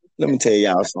 Let me tell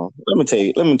y'all something. Let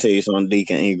me tell you something,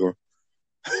 Deacon Ingram.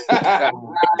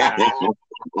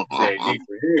 Said D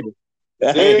for Higgy.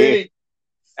 Hey,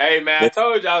 Hey, man, I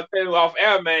told you I was telling you off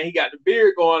air, man. He got the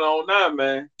beard going on now,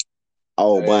 man.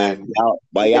 oh, Hey,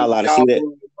 y'all ought to see that.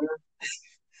 y'all-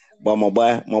 But my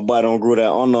boy don't grow that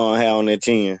on hair on that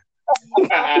chin.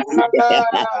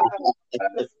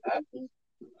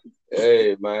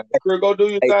 Hey, man. Chris, go do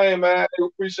your thing, man. We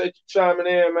appreciate you chiming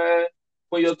in, man.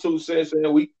 Put your 2 cents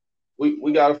in. We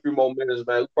got a few more minutes,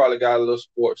 man. We probably got a little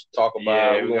sports to talk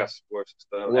about. Yeah, we got sports and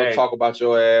stuff. We're going to talk about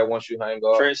your ass once you hang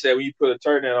up. Trent said when you put a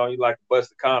turn on, you like to bust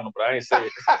the condom, but I ain't say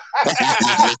it.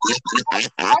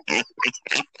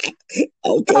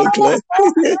 Okay, Cliff.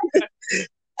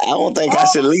 I don't think I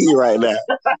should leave right now.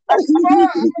 I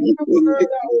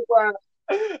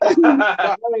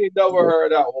ain't never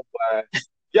heard that one, boy.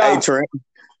 Yeah. Hey, Trent.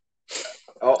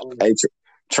 Hey,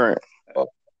 Trent. Hey,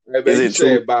 man, Is it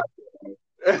true? Bye.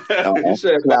 He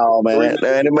said No, man.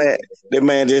 That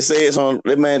man just said something.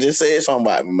 That man just said something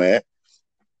about me, man.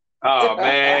 Oh,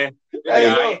 man. Hey,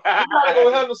 look, you gotta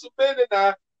go handle some business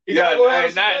now. You gotta go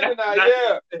handle some business now.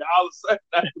 Yeah. All of a sudden,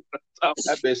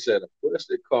 That bitch said a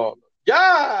pussy corner.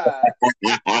 Yeah.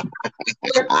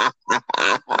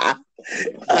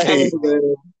 Hey,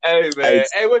 man.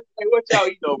 Hey, what y'all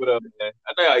eating over there, man?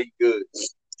 I know y'all eat good.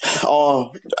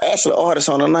 Actually ordered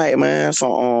some tonight, man.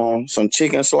 Some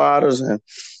chicken sliders and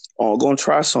gonna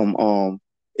try some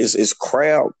it's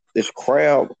crab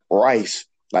rice,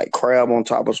 like crab on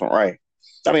top of some rice.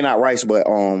 I mean not rice, but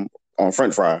on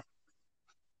French fry.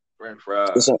 French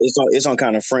fries. It's some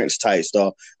kind of French type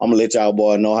stuff. I'm gonna let y'all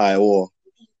boy know how it was.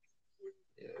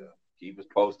 Yeah, keep us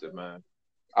posted, man.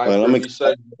 Let me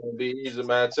say, be easy,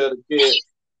 man. Tell the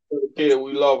kid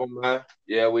we love him, man.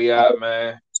 Yeah, we out,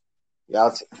 man.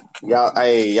 Y'all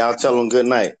tell them good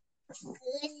night.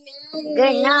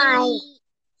 Good night.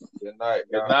 Good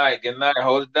night. Good night.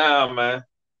 Hold it down, man.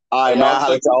 All right, man.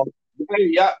 How y'all?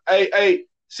 Hey,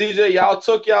 CJ, y'all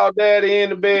took y'all daddy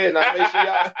in the bed. Now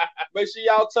make sure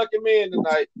y'all tuck him in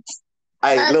tonight.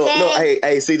 Hey, Okay. look,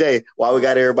 hey, CJ. While we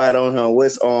got everybody on here,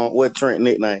 what Trent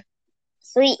nickname?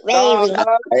 Sweet baby.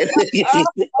 Hey,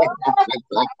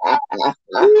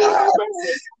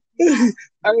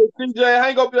 CJ,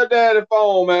 hang up your daddy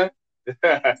phone, man.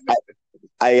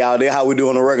 Hey, y'all, this how we do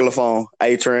on a regular phone.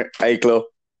 Hey, Trent. Hey, Chloe.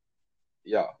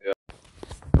 Yeah.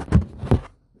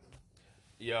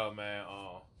 Yo, man.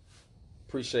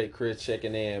 Appreciate Chris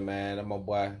checking in, man. That's my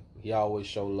boy. He always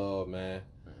show love, man.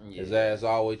 Yeah. His ass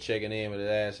always checking in, but his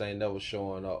ass ain't never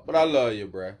showing up. But I love you,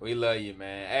 bro. We love you,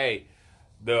 man. Hey,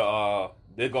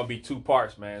 there's gonna be 2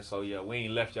 parts, man. So yeah, we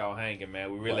ain't left y'all hanging,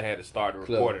 man. We really had to start the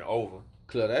recording over.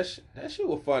 Club, that shit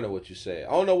was funny what you said.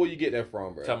 I don't know where you get that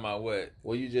from, bro. Talking about what?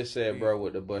 Well, you just said, bro,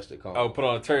 with the busted condom. Oh, put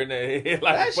on a turn that head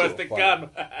like a busted condom.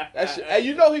 Hey,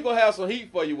 you know he gonna have some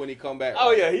heat for you when he come back.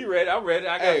 Oh, right? Yeah, he ready. I'm ready.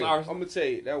 I got some arsenal. I'm gonna tell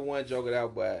you, that one joker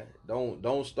out, boy.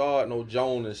 Don't start no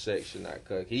Jonas section now,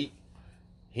 cause he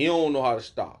don't know how to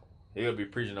stop. He'll be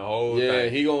preaching the whole thing. Yeah,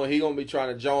 he gonna be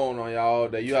trying to joan on y'all all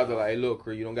day. You have to like, hey, look,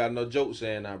 Chris, you don't got no jokes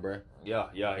saying now, bro. Yeah.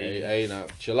 Hey, now,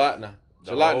 chill out now.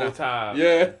 Chill out now. Time.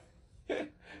 Yeah.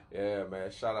 Yeah,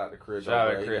 man. Shout out to Chris. Shout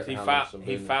out to Chris. He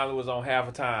finally was on half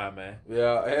a time, man.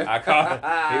 Yeah. I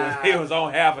caught him. He was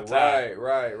on half a time.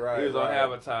 Right. He was on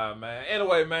half a time, man.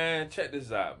 Anyway, man, check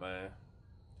this out, man.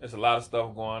 There's a lot of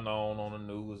stuff going on the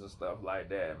news and stuff like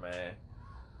that, man.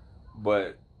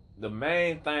 But the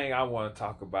main thing I want to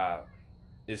talk about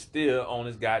is still on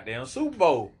this goddamn Super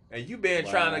Bowl. And you been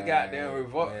trying to goddamn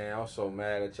revolt. Man, I'm so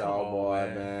mad at y'all,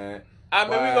 boy, man. I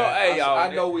mean, we gonna, hey, y'all.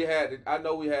 I know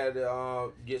we had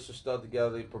to get some stuff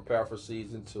together to prepare for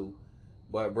season 2,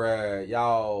 but bruh,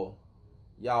 y'all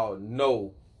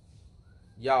know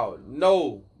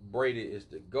Brady is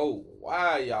the GOAT.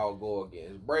 Why y'all go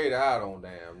against Brady? I don't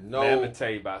damn know. Man, let me tell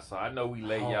you about something. I know we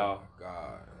lay y'all.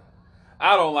 God,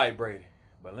 I don't like Brady,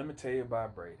 but let me tell you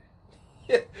about Brady.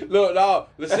 Look, dog.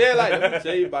 Let's say it like, let me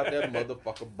tell you about that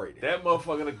motherfucker Brady. That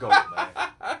motherfucker the GOAT, man.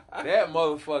 That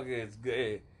motherfucker is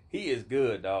good. He is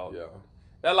good, dog. Yeah.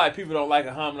 That like people don't like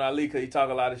Muhammad Ali because he talk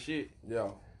a lot of shit.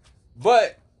 Yeah.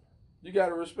 But you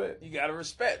gotta respect. You gotta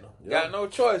respect him. Yeah. Got no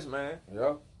choice, man.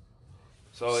 Yeah.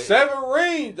 So 7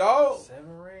 rings, dog.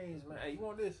 7 rings, man. Hey, you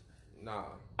want this? Nah.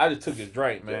 I just took his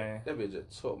drink, man. That bitch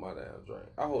just took my damn drink.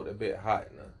 I hold that bit hot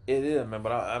now. It is, man.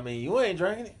 But I mean, you ain't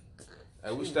drinking it.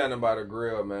 Hey, we standing by the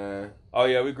grill, man. Oh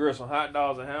yeah, we grilled some hot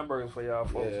dogs and hamburgers for y'all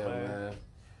folks, man.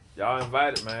 Y'all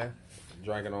invited, man.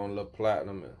 Drinking on a little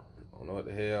platinum. And I don't know what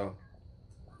the hell.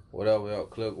 Whatever else.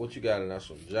 Click. What you got in that?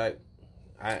 Some Jack.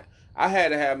 I had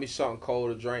to have me something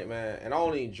cold to drink, man. And I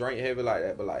don't even drink heavy like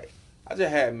that, but like I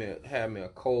just had me a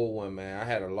cold one, man. I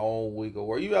had a long week of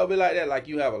work. You ever be like that? Like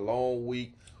you have a long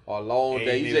week or a long And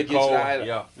day. you You need just a get cold to one. the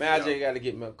Yeah. man, I just got to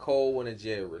get me a cold one and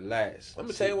just relax. Let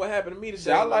me tell you what happened to me today.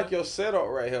 See, I man. like your setup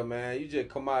right here, man. You just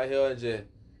come out here and just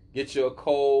get you a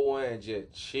cold one and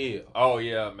just chill. Oh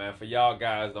yeah, man. For y'all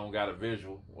guys don't got a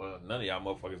visual. Well, none of y'all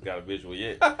motherfuckers got a visual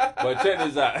yet. But check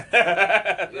this out.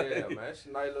 Yeah, man. It's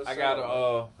a nice little I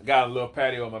setup, got a little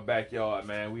patio in my backyard,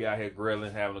 man. We out here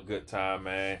grilling, having a good time,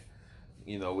 man.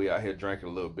 You know, we out here drinking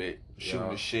a little bit, shooting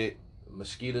the shit.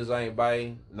 Mosquitoes ain't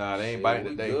biting. Nah, they ain't Shit, biting we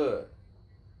today. Good.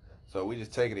 So we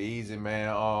just taking it easy,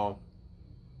 man.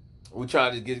 We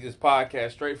trying to get this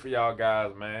podcast straight for y'all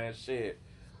guys, man. Shit.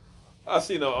 I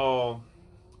seen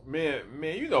man,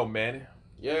 you know Manny.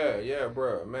 Yeah,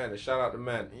 bro. Man, shout out to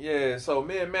Manny. Yeah, so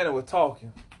me and Manny were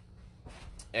talking.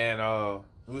 And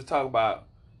we was talking about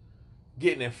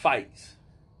getting in fights.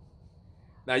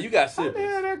 Now you got siblings.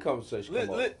 How that conversation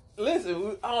come up?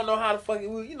 Listen, I don't know how the fuck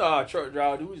you know how truck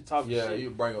drive do. We just talking shit. Yeah,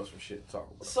 you bring up some shit to talk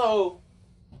about. So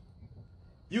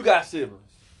you got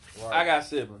siblings. Right. I got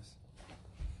siblings.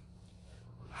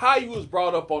 How you was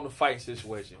brought up on the fight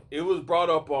situation? It was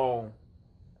brought up on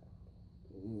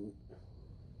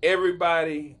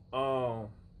everybody.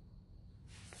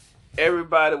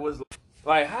 Everybody was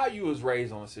like, how you was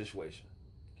raised on a situation.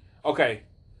 Okay,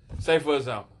 say for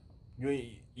example,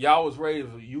 y'all was raised.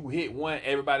 You hit one,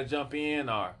 everybody jump in,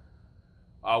 or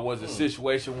was it a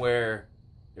situation where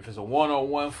if it's a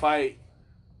one-on-one fight?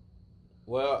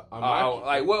 Well,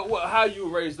 like what? How you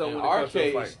raised up in when it our comes to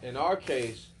a fight? case? In our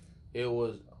case,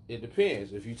 it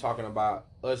depends. If you're talking about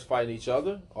us fighting each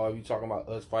other, or if you're talking about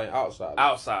us fighting outsiders.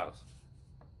 Outsiders.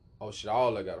 Oh shit!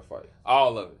 All they gotta fight.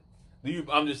 All of it.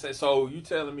 I'm just saying. So you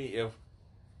telling me if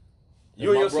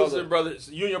you and your sister and brother,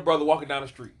 you and your brother walking down the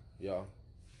street, yeah,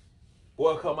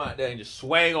 boy come out there and just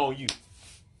swang on you.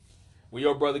 When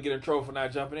your brother get in trouble for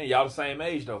not jumping in, y'all the same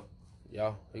age though.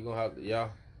 Yeah, he gonna have to. Yeah.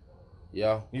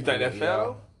 You think that fair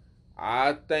though?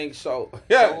 I think so.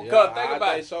 Yeah, Think I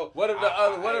about think it. so. What if the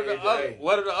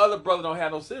other brother don't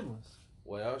have no siblings?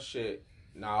 Well, shit.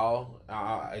 No,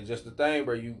 it's just the thing,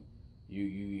 bro.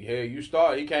 You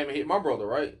start. He came and hit my brother,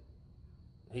 right?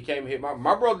 He came and hit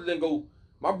my brother. Didn't go.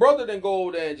 My brother didn't go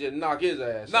over there and just knock his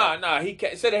ass. Nah. He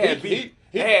said they had beef.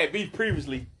 They had beef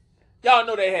previously. Y'all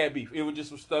know they had beef. It was just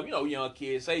some stuff. You know, young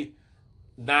kids say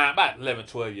about 11,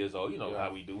 12 years old. You know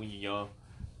how we do when you're young.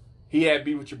 He had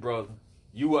beef with your brother.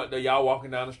 You up there, y'all walking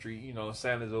down the street, you know,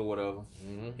 Sanders or whatever.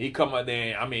 Mm-hmm. He come up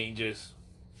there and,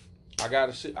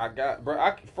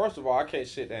 first of all, I can't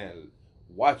sit there and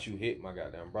watch you hit my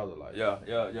goddamn brother like that.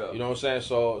 Yeah. You know what I'm saying?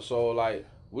 So like,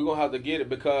 we're going to have to get it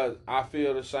because I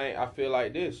feel the same. I feel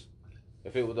like this.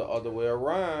 If it was the other way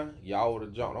around, y'all would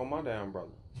have jumped on my damn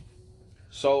brother.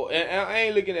 So, and I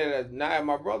ain't looking at it now. If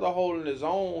my brother holding his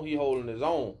own, he holding his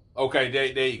own. Okay,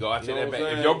 there you go. I take that back.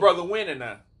 If your brother winning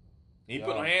now, he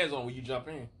put no hands on when you jump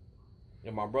in.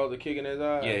 And my brother kicking his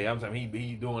ass? Yeah, I'm saying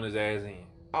he doing his ass in.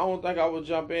 I don't think I would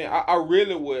jump in. I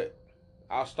really would.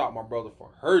 I'll stop my brother from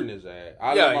hurting his ass.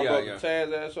 I let my brother tear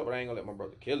his ass up, but I ain't gonna let my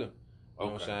brother kill him. You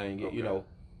know what I'm saying? You know.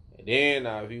 And then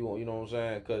if you want, you know what I'm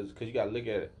saying? Because you got to look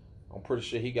at it. I'm pretty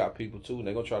sure he got people too, and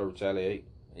they're gonna try to retaliate.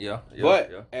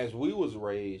 But as we was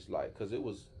raised, like, because it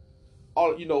was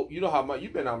all you know how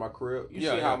you've been out of my crib. You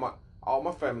see how all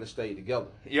my family stayed together.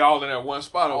 Y'all in that one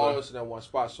spot. All of us in that one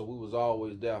spot, so we was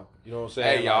always there. You know what I'm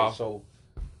saying? Hey, y'all. So,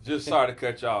 just sorry to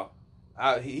cut y'all.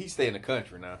 He stay in the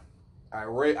country now.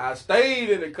 I stayed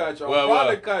in the country. I'm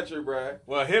from the country, bro.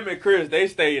 Well, him and Chris, they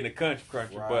stay in the country.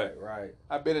 Right.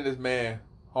 I've been in this man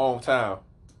hometown.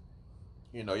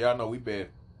 You know, y'all know we've been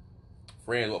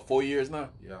friends, 4 years now?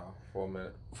 Yeah, for a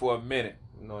minute. For a minute.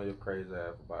 You know your crazy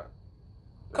ass about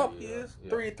a couple years. Yeah.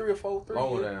 Three or four, 3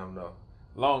 Longer years. than him, though.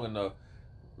 Long enough.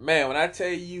 Man, when I tell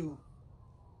you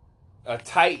a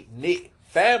tight-knit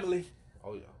family.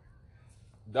 Oh, yeah.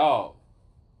 Dog.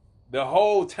 The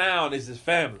whole town is his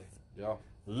family. Yeah.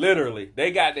 Literally.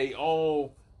 They got their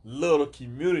own little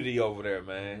community over there,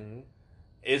 man. Mm-hmm.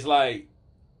 It's like,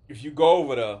 if you go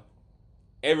over there,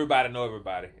 everybody know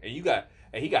everybody. And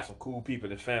he got some cool people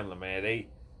in his family, man.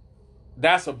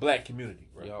 That's a black community,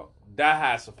 bro. Yeah. That's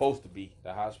how it's supposed to be.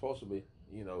 That's how it's supposed to be.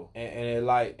 You know.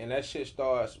 And that shit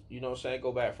starts, you know what I'm saying,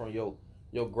 go back from your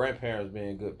grandparents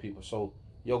being good people. So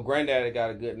your granddaddy got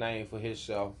a good name for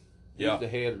himself. He's the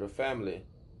head of the family.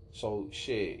 So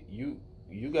shit, you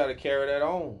gotta carry that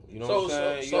on. You know what I'm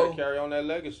saying? You gotta carry on that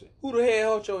legacy. Who the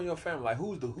hell helped you in your family? Like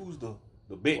who's the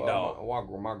big dog?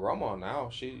 My grandma now.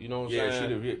 She, you know what I'm saying? Yeah,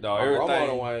 she the big dog. My Everything.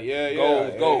 Grandma yeah.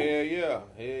 Gold. Hell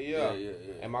yeah.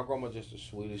 And my grandma just the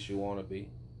sweetest you wanna be.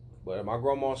 But if my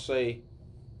grandma say,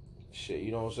 shit,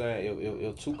 you know what I'm saying?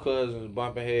 If two cousins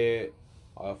bumping head,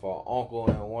 if an uncle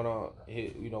and one of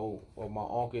his, or my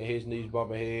uncle and his niece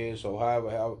bumping heads, or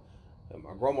however, and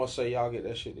my grandma say y'all get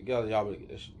that shit together, y'all better get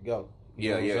that shit together. You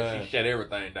know what I'm saying? She shut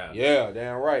everything down. Yeah,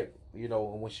 damn right.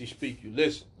 And when she speak, you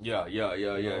listen. Yeah. You know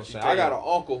what I'm saying? I got an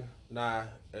uncle. Nah,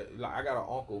 I got an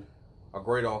uncle, a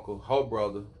great uncle, her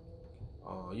brother.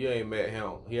 You ain't met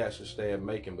him. He actually stay in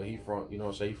Macon, but he from,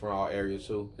 he from our area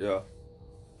too. Yeah.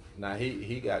 Now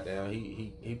he got down.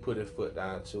 He put his foot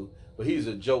down too. But he's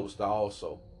a jokester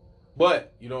also.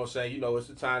 But you know what I'm saying. It's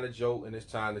the time to joke and it's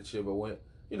time to chill. But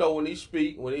when he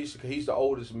speak, he's the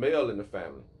oldest male in the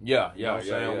family. Yeah.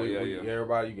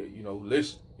 Everybody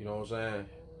listen. You know what I'm saying.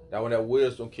 That when that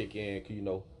wisdom kick in,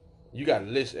 you gotta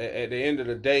listen. At the end of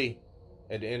the day,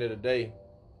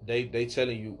 they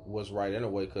telling you what's right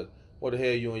anyway. Cause what the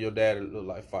hell you and your dad look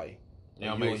like fighting? It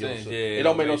don't make sense. It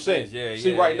don't make no sense. Yeah,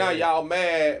 See, right now y'all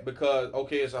mad because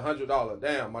it's $100.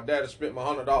 Damn, my dad spent my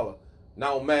 $100.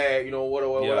 Now I'm mad.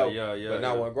 Whatever. Yeah. But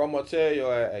now when grandma tell you,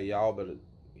 hey, y'all better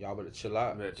chill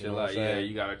out. Chill out. Yeah,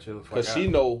 you gotta chill the fuck out. Cause she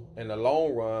know in the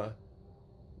long run,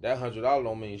 that $100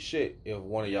 don't mean shit if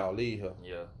one of y'all leave her.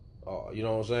 Yeah. You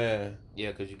know what I'm saying?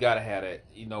 Yeah, because you got to have that.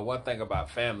 One thing about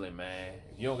family, man,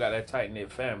 if you don't got that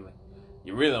tight-knit family,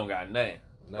 you really don't got nothing.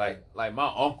 Like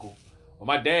my uncle,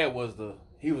 my dad was the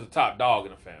top dog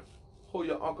in the family. Who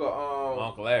your uncle? My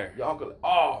Uncle Larry. Your uncle?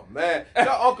 Oh man, your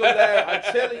Uncle Larry.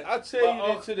 I tell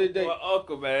you this to the day. My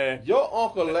uncle, man. Your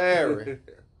Uncle Larry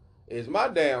is my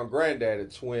damn granddaddy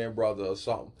twin brother or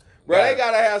something. Bro, they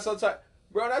gotta have some type.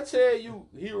 Bro, I tell you,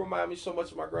 he remind me so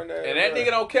much of my granddad. And that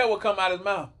nigga don't care what come out his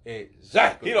mouth.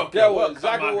 Exactly. He don't care what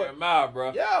come out his mouth,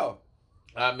 bro. Yeah.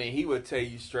 I mean, he would tell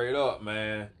you straight up,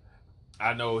 man.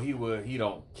 I know he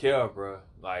don't care, bro.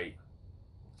 Like,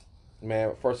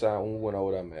 man, first time when we went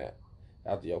over there, man,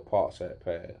 after your pops had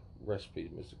passed, recipe,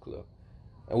 Mr. Cliff,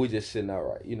 and we just sitting out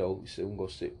right. We said we gonna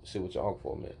sit with your uncle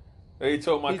for a minute. He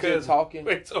told my cousin. Just talking.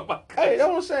 He told my cousin. Hey, that's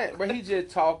what I'm saying. But he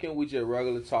just talking. We just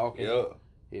regular talking. Yeah.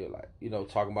 He was like,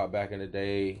 talking about back in the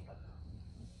day,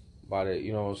 about it,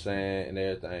 you know what I'm saying, and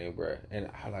everything, bro. And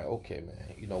I like, okay,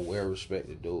 man,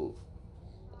 well-respected dude.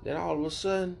 Then all of a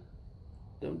sudden,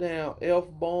 them damn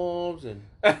F-bombs and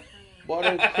boy,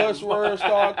 them cuss words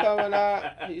start coming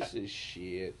out. He said,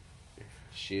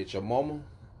 shit, your mama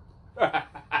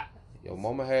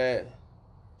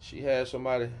she had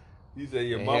somebody. You said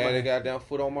your mama had a goddamn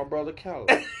foot on my brother Callum.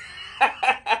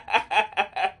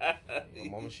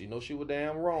 Mama, she know she was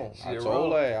damn wrong. I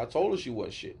told her she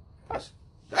wasn't shit. I said,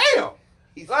 damn.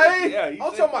 I'm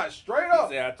talking about straight up.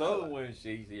 He said, I told her wasn't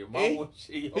shit. He said, your mama wasn't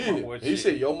shit. Your mama wasn't shit. He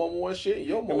said, your mama wasn't shit.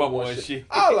 Your mama wasn't shit. shit.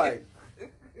 I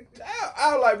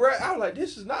was like, bro. I was like,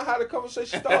 this is not how the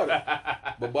conversation started.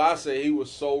 But I said he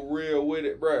was so real with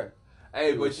it, bro.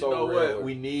 Hey, but you know what?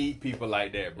 We need people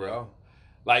like that, bro.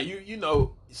 Yeah. Like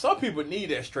some people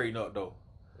need that straighten up though.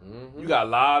 Mm-hmm. You got a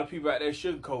lot of people out there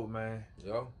sugarcoat, man.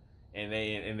 Yeah.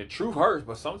 And the truth hurts,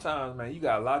 but sometimes, man, you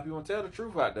got a lot of people who tell the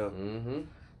truth out there. Mm-hmm.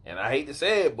 And I hate to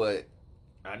say it, but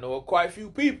I know quite a few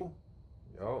people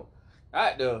out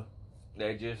there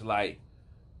that just like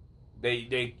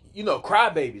they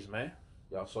crybabies, man.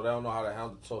 Yeah, so they don't know how to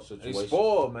handle tough situations. They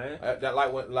spoiled, man. That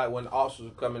like when officers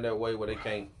are coming that way where they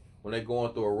can't, when they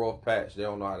going through a rough patch, they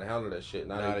don't know how to handle that shit.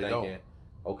 Now they thinking, don't.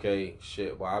 Okay,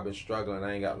 shit, well, I've been struggling,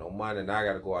 I ain't got no money, now I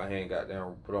gotta go out here and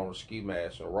goddamn put on a ski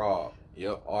mask and rob.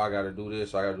 Yep. Or I gotta do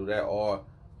this, I gotta do that, or,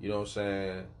 you know what I'm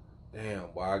saying,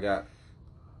 damn, boy, I got,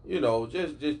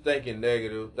 just thinking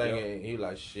negative, thinking, he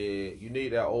like, shit, you need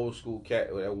that old school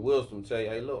cat with that wisdom tell you,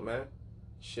 hey, look, man,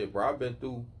 shit, bro, I've been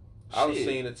through, I've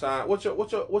seen the time, what's your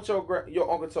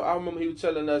uncle told, I remember he was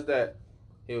telling us that,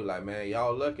 he was like, man,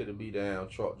 y'all lucky to be damn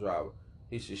truck driver.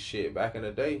 He said, shit, back in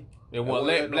the day, they won't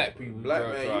let black people black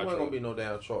man, you wasn't gonna be no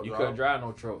damn truck driver. You couldn't drive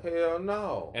no truck. Hell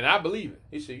no. And I believe it.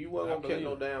 He said you wasn't gonna catch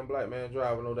no damn black man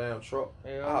driving no damn truck.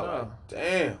 Hell I no. Like,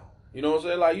 damn. You know what I'm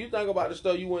saying? Like, you think about the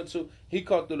stuff you went to. He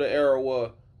come through the era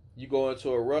where you go into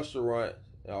a restaurant,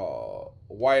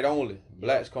 white only.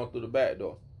 Blacks come through the back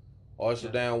door. Or it's a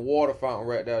damn water fountain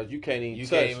right there. You can't even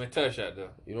touch. You can't even touch out there.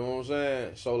 You know what I'm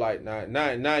saying? So like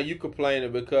now you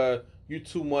complaining because you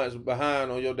 2 months behind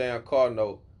on your damn car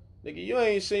note. Nigga, you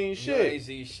ain't seen shit. You ain't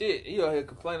seen shit. You out here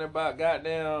complaining about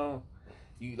goddamn,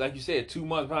 like you said, 2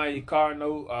 months behind your car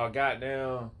note,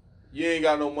 goddamn. You ain't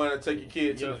got no money to take your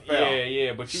kid to the fair.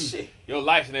 Yeah, but your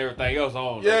lights and everything else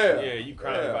on. Yeah. Yeah, you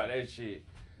crying about that shit.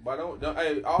 But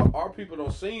hey, our people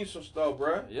don't seen some stuff,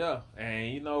 bruh. Yeah,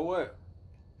 and you know what?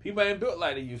 People ain't built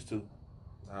like they used to.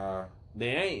 They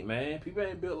ain't, man. People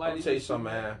ain't built like they used to. I'll tell you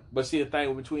something, man. But see, the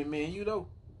thing between me and you, though.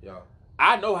 Yeah.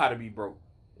 I know how to be broke.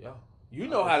 Yeah. You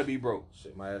know how to be broke.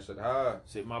 Sit my ass at home.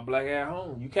 Sit my black ass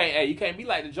home. You can't be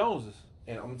like the Joneses.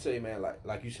 And I'm gonna tell you, man,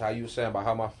 like you how you were saying about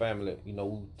how my family, we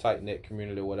tight knit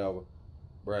community or whatever,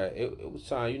 bruh. It was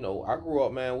time, I grew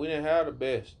up, man. We didn't have the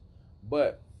best,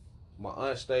 but my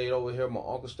aunt stayed over here, my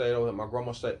uncle stayed over here, my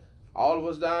grandma stayed. All of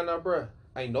us down there, bruh.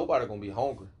 Ain't nobody gonna be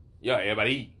hungry. Yeah,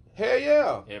 everybody eat. Hell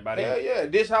yeah. Everybody Hell eat. yeah.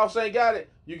 This house ain't got it.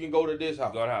 You can go to this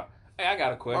house. Go to house. Hey, I got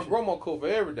a My question. grandma cook for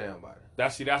every damn body.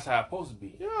 That's how it's supposed to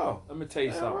be. Yeah. Let me tell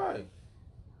you something. Right.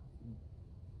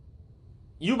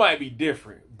 You might be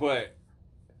different, but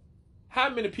how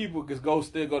many people could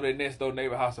still go to their next door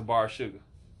neighbor house and borrow sugar?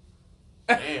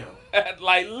 Damn.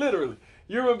 Like literally.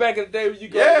 You remember back in the day when you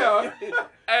go? Yeah.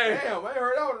 Hey. Damn, I ain't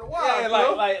heard that one in a while. Yeah,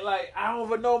 like I don't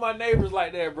even know my neighbors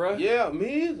like that, bro. Yeah,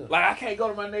 me either. Like I can't go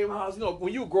to my neighbor's house.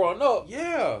 When you were growing up,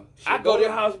 Yeah. I go to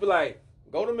their house and be like,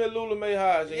 go to Lula May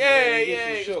house and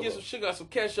get some sugar, some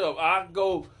ketchup. I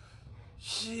go,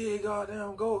 shit,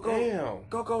 goddamn, go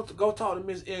talk to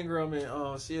Miss Ingram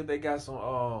and see if they got some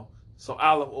olive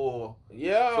oil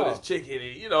for this chicken.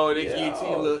 And, they can eat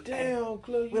a little. Damn,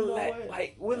 Cliff,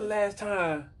 when the last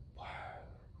time?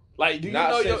 Like, do you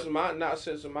not know not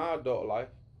since my adult life.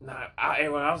 Nah,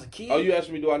 when I was a kid. Oh, you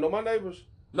asking me, do I know my neighbors?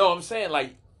 No, I'm saying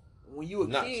like when you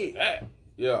were a kid.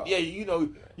 Yeah. Yeah,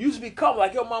 you used to be coming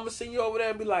like your mama seen you over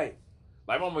there and be like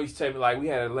mama used to tell me like we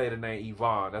had a lady named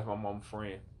Yvonne. That's my mama's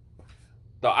friend.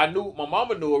 So my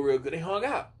mama knew her real good. They hung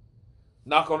out.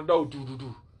 Knock on the door,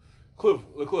 do. Cliff,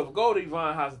 go to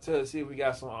Yvonne's house and tell her see if we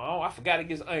got some. I forgot to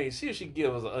get some onions. See if she can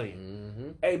give us an onion. Mm-hmm.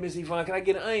 Hey, Miss Yvonne, can I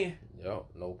get an onion? Yep,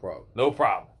 no problem. No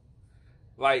problem.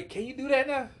 Like, can you do that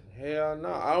now? Hell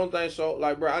no, I don't think so.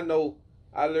 Like, bro,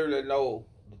 I literally know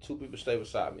the two people stay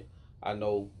beside me. I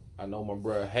know my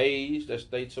brother Hayes that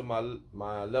stay to my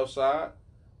left side,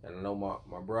 and I know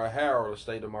my brother Harold that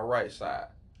stay to my right side.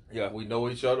 Yeah, we know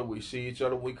each other. We see each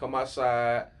other. We come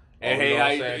outside. And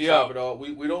chop it up.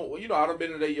 We don't. I done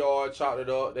been to their yard, chopped it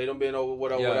up. They done been over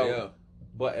whatever. Yeah.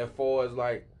 But as far as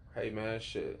like, hey man,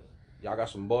 shit, y'all got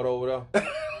some butter over there?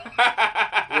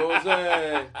 You know what I'm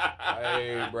saying?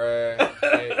 Hey, bruh.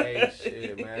 Hey,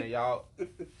 shit, man. Y'all,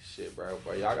 shit, bro.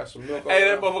 Y'all got some milk over Hey,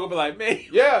 there? that motherfucker be like, man.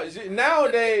 Yeah,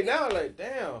 nowadays, like,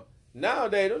 damn.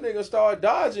 Nowadays, them niggas start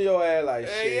dodging your ass like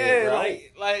shit, yeah, bro.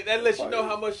 like that lets you know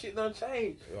how much shit done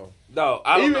changed. Yeah. No,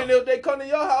 I don't Even know. if they come to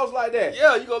your house like that.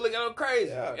 Yeah, you gonna look at them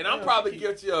crazy. Yeah, and I'm probably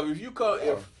guilty of it. If you come,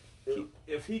 Yeah.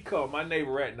 if he come, my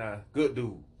neighbor right now, good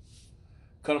dude,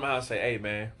 come to my house and say, hey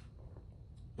man,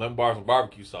 let me borrow some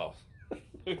barbecue sauce.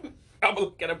 I'm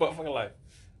looking at that motherfucker like,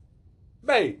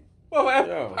 babe, what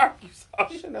barbecue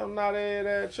sauce? Shit, I'm not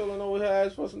there chilling over here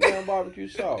asking for some damn barbecue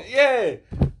sauce. Yeah,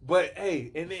 but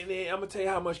hey, and then I'm gonna tell you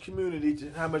how much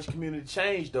community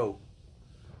changed though.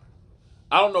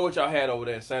 I don't know what y'all had over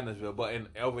there in Sandersville, but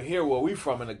over here where we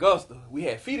from in Augusta, we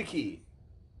had Feed a Kid.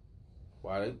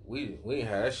 Why we didn't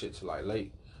have that shit till like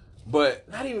late. But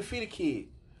not even Feed a Kid.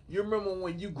 You remember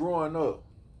when you growing up,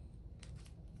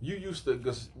 you used to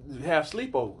have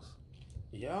sleepovers.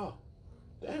 Yeah.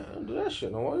 Damn, I don't do that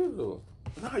shit no more. What you do?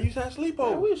 No, you used to have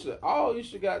sleepovers. Man, we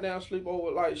used to goddamn sleep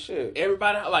over like shit.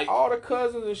 Everybody like all the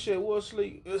cousins and shit would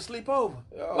sleep. It would sleep over.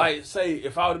 Yeah. Like say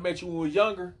if I would have met you when we was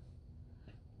younger,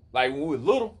 like when we was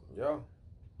little. Yeah.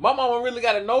 My mama really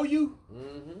got to know you.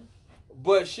 Mm-hmm.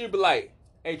 But she'd be like,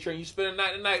 hey Trent, you spend the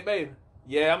night tonight, baby?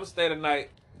 Yeah, I'm gonna stay the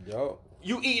night. Yo.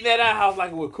 You eating at our house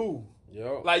like it was cool.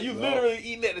 Yo. Like you literally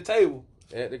eating at the table.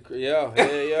 Yeah.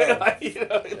 Like,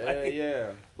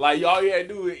 yeah. Like all you had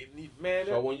to do is, man.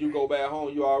 So when you go back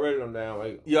home, you already done down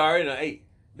ate. You already done ate.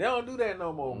 They don't do that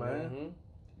no more, man. Mm-hmm.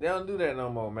 They don't do that no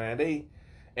more, man.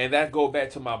 And that go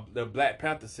back to the Black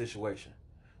Panther situation.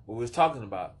 What we was talking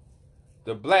about.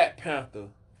 The Black Panther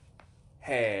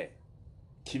had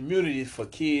communities for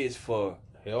kids for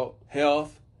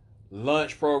health,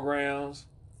 lunch programs,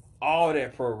 all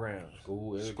that programs,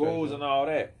 schools and all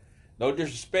that. No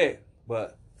disrespect,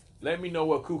 but let me know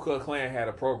what Ku Klux Klan had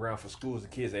a program for schools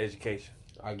and kids' education.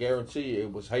 I guarantee you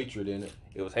it was hatred in it.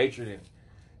 It was hatred in it.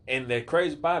 And the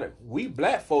crazy about it, we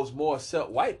black folks more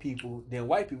accept white people than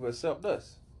white people accept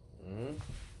us. Mm-hmm.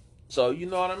 So you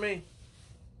know what I mean?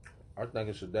 I think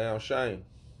it's a damn shame.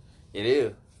 It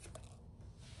is.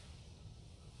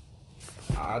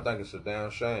 I think it's a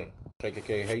damn shame.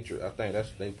 KKK hatred. I think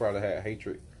they probably had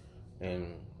hatred,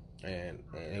 and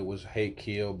it was hate,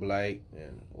 kill black,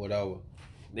 and whatever.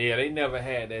 Yeah, they never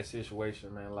had that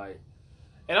situation, man. Like,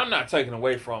 and I'm not taking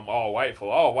away from all white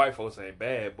folks. All white folks ain't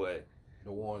bad, but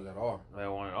the ones that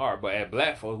are, But at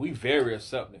black folks, we very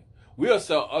accepting. We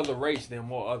accept other race than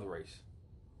more other race.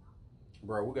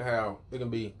 Bro, we can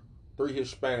be 3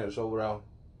 Hispanics over there,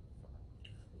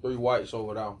 3 whites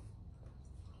over there.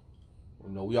 You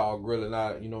know, we all grilling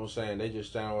out, you know what I'm saying? They just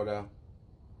stand over there.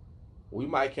 we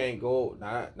might can't go.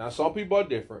 Now some people are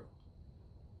different,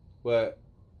 but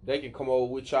they can come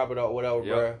over. We chop it up, whatever,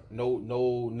 Yep. bro.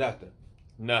 No, nothing.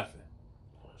 Nothing.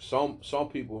 Some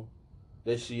people,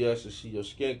 they see us and see your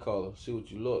skin color, see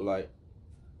what you look like,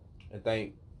 and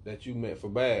think that you meant for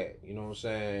bad. You know what I'm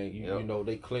saying? You know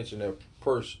they clenching their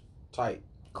purse tight.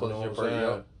 Close you know your what I'm saying?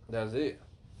 yep. That's it.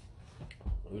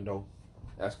 You know.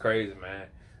 That's crazy, man.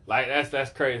 Like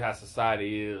that's crazy how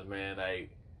society is, man.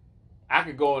 Like I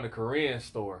could go in the Korean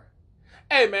store.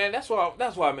 Hey, man, that's what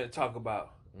I meant to talk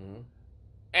about. Mm-hmm.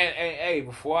 And hey,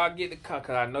 before I get to come,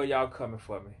 cause I know y'all coming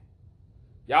for me.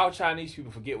 Y'all Chinese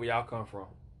people forget where y'all come from.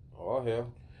 Oh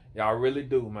hell. Y'all really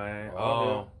do, man.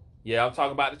 Oh, Yeah, I'm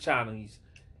talking about the Chinese,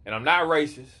 and I'm not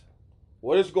racist.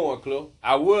 What is going, Cliff?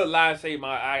 I would lie and say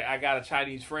I got a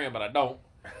Chinese friend, but I don't.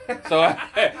 So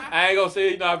I ain't gonna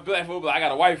say I'm black food, but I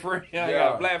got a white friend. I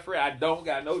got a black friend. I don't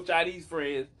got no Chinese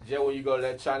friends. Just when you go to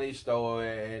that Chinese store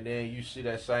and then you see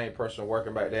that same person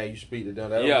working back there, you speak to them.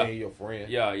 That don't mean your friend.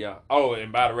 Yeah. Oh,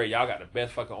 and by the way, y'all got the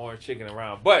best fucking orange chicken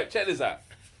around. But check this out.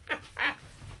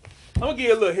 I'm gonna give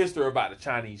you a little history about the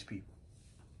Chinese people.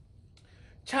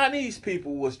 Chinese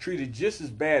people was treated just as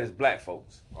bad as black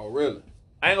folks. Oh, really?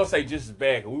 I ain't gonna say just as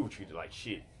bad because we were treated like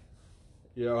shit.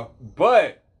 Yeah.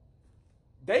 But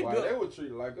they were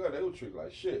treated like us. They were treated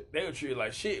like shit. They were treated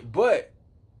like shit, but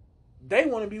they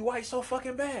want to be white so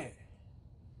fucking bad.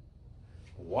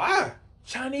 Why?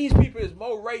 Chinese people is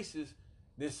more racist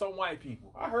than some white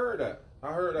people. I heard that.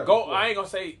 Before. I ain't gonna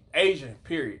say Asian.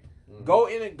 Period. Mm-hmm.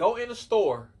 Go in the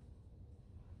store.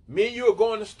 Me and you will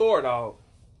go in the store, dog.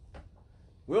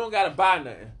 We don't gotta buy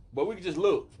nothing, but we can just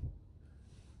look.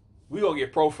 We gonna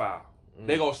get profiled. Mm-hmm.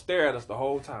 They gonna stare at us the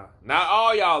whole time. Not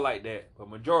all y'all like that, but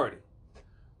majority.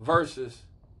 Versus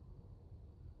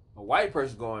a white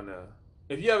person going there.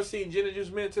 If you ever seen Gin and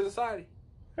Juice Men to the Society?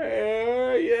 Hell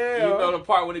yeah. You know the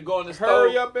part when they go in the store.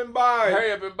 Hurry up and buy.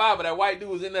 But that white dude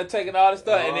was in there taking all the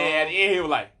stuff, and then at the end he was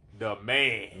like, the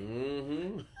man.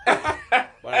 Mm-hmm. Man,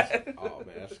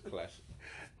 that's classic.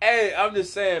 Hey, I'm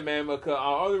just saying, man, because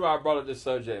only reason I brought up this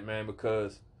subject, man,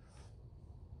 because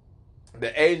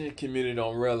the Asian community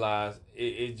don't realize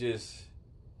it just,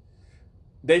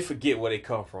 they forget where they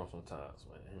come from sometimes,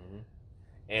 man. Mm-hmm.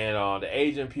 And the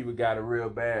Asian people got it real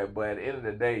bad, but at the end of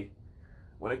the day,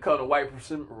 when it comes to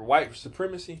white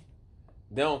supremacy,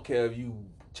 they don't care if you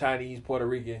Chinese, Puerto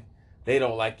Rican, they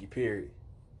don't like you, period.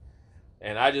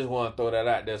 And I just want to throw that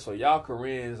out there. So y'all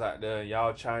Koreans out there,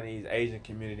 y'all Chinese, Asian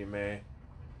community, man,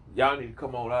 y'all need to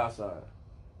come on outside.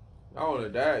 Not only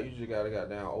that, you just gotta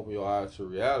goddamn open your eyes to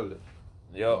reality.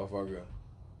 Yep. Motherfucker.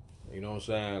 You know what I'm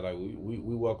saying? Like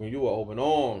we welcome you with open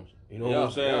arms. You know what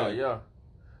I'm saying? Yeah.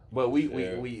 But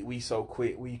we so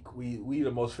quick. We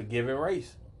the most forgiving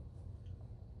race.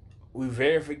 We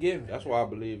very forgiving. That's why I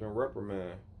believe in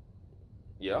reprimand.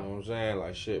 Yeah. You know what I'm saying?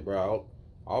 Like shit, bro.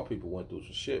 All people went through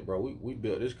some shit, bro. We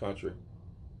built this country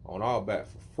on our back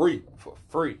for free. For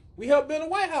free. We helped build the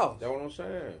White House. That's what I'm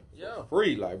saying. Yeah. For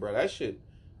free. Like, bro, that shit.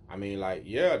 I mean, like,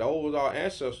 yeah, those was our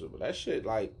ancestors, but that shit,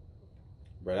 like,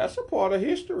 bro, that's a part of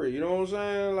history. You know what I'm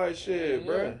saying? Like, shit,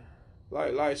 bro.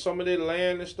 Like some of the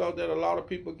land and stuff that a lot of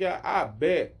people got, I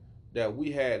bet that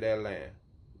we had that land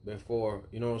before,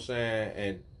 you know what I'm saying,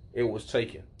 and it was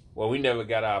taken. Well, we never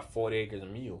got our 40 acres of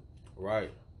mule.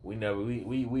 Right. We never,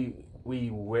 we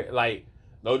were, like,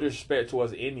 no disrespect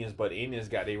towards the Indians, but the Indians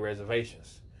got their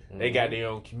reservations. Mm-hmm. They got their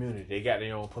own community. They got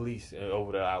their own police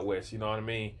over there out west. You know what I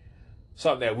mean?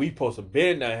 Something that we supposed to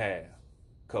been to have.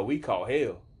 Because we call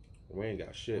hell. We ain't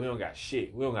got shit. We don't got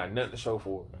shit. We don't got nothing to show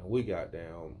for it. We got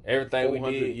down everything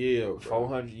 400 we did. Years,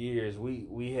 400 years.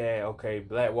 We had,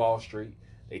 Black Wall Street.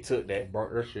 They took that.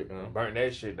 Burnt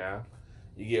that shit down.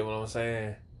 You get what I'm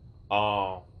saying?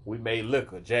 We made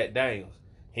liquor, Jack Daniels.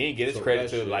 He didn't get his credit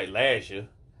till like last year.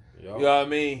 Yep. You know what I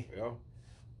mean? Yeah.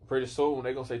 Pretty soon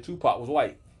they gonna say Tupac was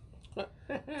white.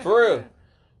 For real.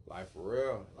 Like for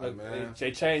real. Like, man.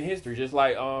 They changed history just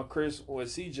like Chris with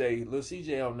CJ, little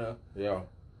CJ on there. Yeah.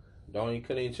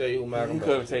 Couldn't even tell you who Malcolm X. He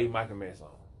couldn't tell you Malcolm X on.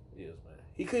 Yes, man.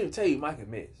 He couldn't tell you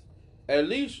Malcolm X. At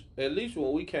least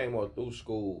when we came up through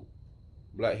school,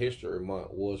 Black History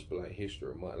Month was Black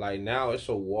History Month. Like now it's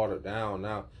so watered down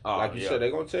now. Like you said,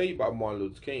 they're gonna tell you about Martin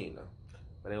Luther King now.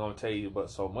 But they're gonna tell you about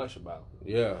so much about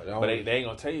him. Yeah. But they ain't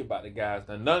gonna tell you about the guys.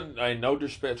 Now, ain't no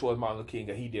disrespect towards Martin Luther King,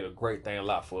 he did a great thing a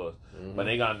lot for us. Mm-hmm. But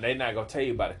they not gonna tell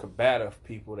you about the combative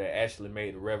people that actually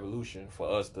made the revolution for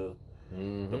us to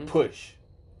push.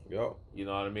 Yep. You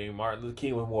know what I mean? Martin Luther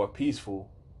King was more peaceful,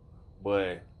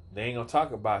 but they ain't gonna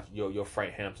talk about your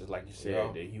Frank Hamptons, like you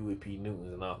said, the Huey P.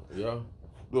 Newtons and all. Yeah.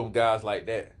 Little guys like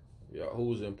that. Yeah,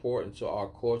 who's important to our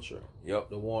culture. Yep.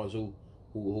 The ones who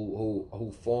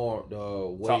who formed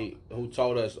way who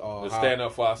taught us to stand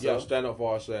up for ourselves. Yeah, stand up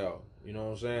for ourselves. You know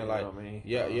what I'm saying? You like, know what I mean?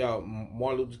 yeah.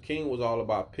 Martin Luther King was all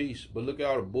about peace, but look at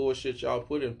all the bullshit y'all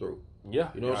put him through. Yeah,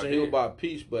 you know what I'm saying? He was about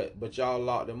peace, but y'all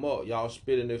locked him up. Y'all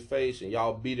spit in his face and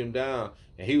y'all beat him down,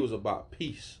 and he was about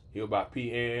peace. He was about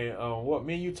peace. And what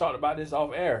me and you talked about this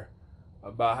off air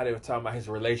about how they were talking about his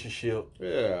relationship.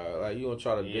 Yeah, like you gonna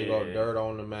try to dig up dirt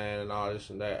on the man and all this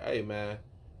and that. Hey man,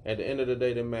 at the end of the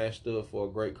day, the man stood for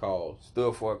a great cause.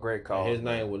 Stood for a great cause. And his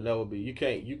name will never be. You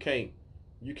can't.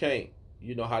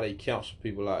 You know how they counsel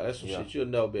people out. That's some shit you'll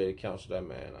never be able to counsel that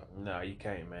man out. No, you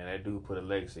can't, man. That dude put a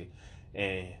legacy.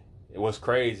 And it was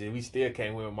crazy. We still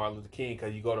can't win with Martin Luther King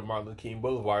because you go to Martin Luther King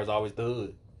Boulevard, it's always the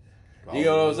hood. You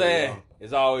know what I'm saying? Yeah.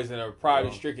 It's always in a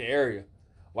poverty-stricken area.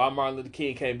 Why Martin Luther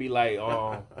King can't be like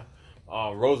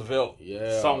Roosevelt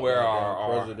somewhere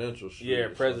or Presidential Street. Yeah,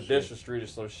 Presidential Street or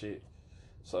some shit.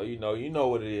 So you know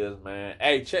what it is, man.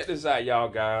 Hey, check this out, y'all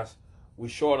guys. We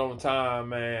short on time,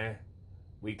 man.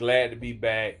 We glad to be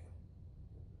back.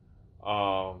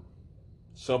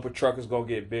 Simple Truckers gonna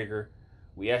get bigger.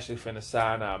 We actually finna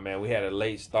sign out, man. We had a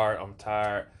late start. I'm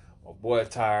tired. My boy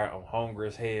tired. I'm hungry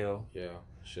as hell. Yeah.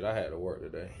 Shit, I had to work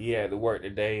today. He had to work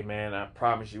today, man. I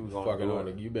promise you we're gonna do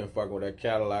it. You been fucking with that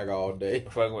Cadillac all day.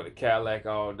 Fucking with the Cadillac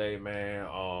all day, man.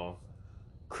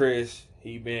 Chris,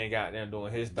 he been goddamn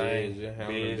doing his thing. Busy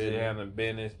handling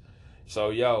business.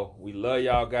 So, yo, we love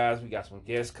y'all guys. We got some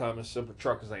guests coming. Simple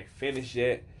Truckers ain't finished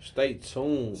yet. Stay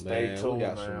tuned, man. We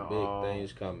got some big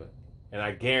things coming. And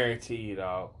I guarantee you,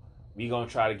 dog, we gonna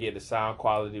try to get the sound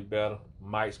quality better.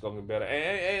 Mic's gonna get better.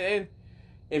 And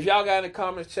if y'all got any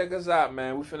comments, check us out,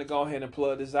 man. We finna go ahead and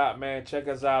plug this out, man. Check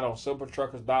us out on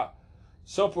Simple.Truckers on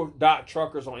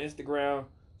Instagram,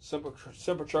 Simple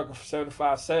Trucker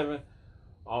 757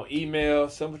 on email,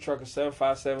 Simple Trucker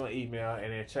 757 on email,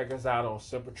 and then check us out on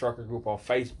Simple Trucker Group on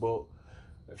Facebook.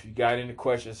 If you got any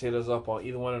questions, hit us up on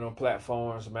either one of them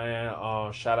platforms,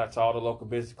 man. Shout out to all the local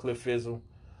business, Cliff Fizzle,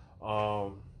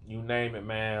 you name it,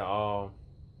 man. All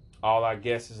our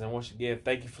guests, and once again,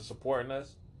 thank you for supporting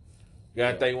us. You got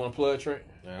anything you want to plug, Trent?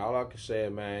 Man, all I can say,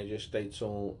 man, just stay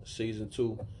tuned. Season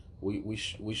 2,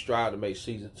 we strive to make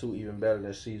season 2 even better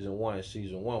than season 1.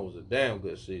 Season 1 was a damn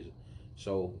good season.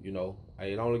 So,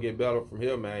 it only get better from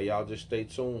here, man. Y'all just stay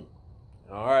tuned.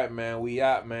 All right, man. We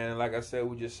out, man. Like I said,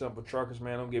 we just Simple Truckers,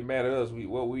 man. Don't get mad at us.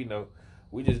 What we know.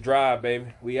 We just drive,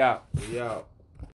 baby. We out. We out.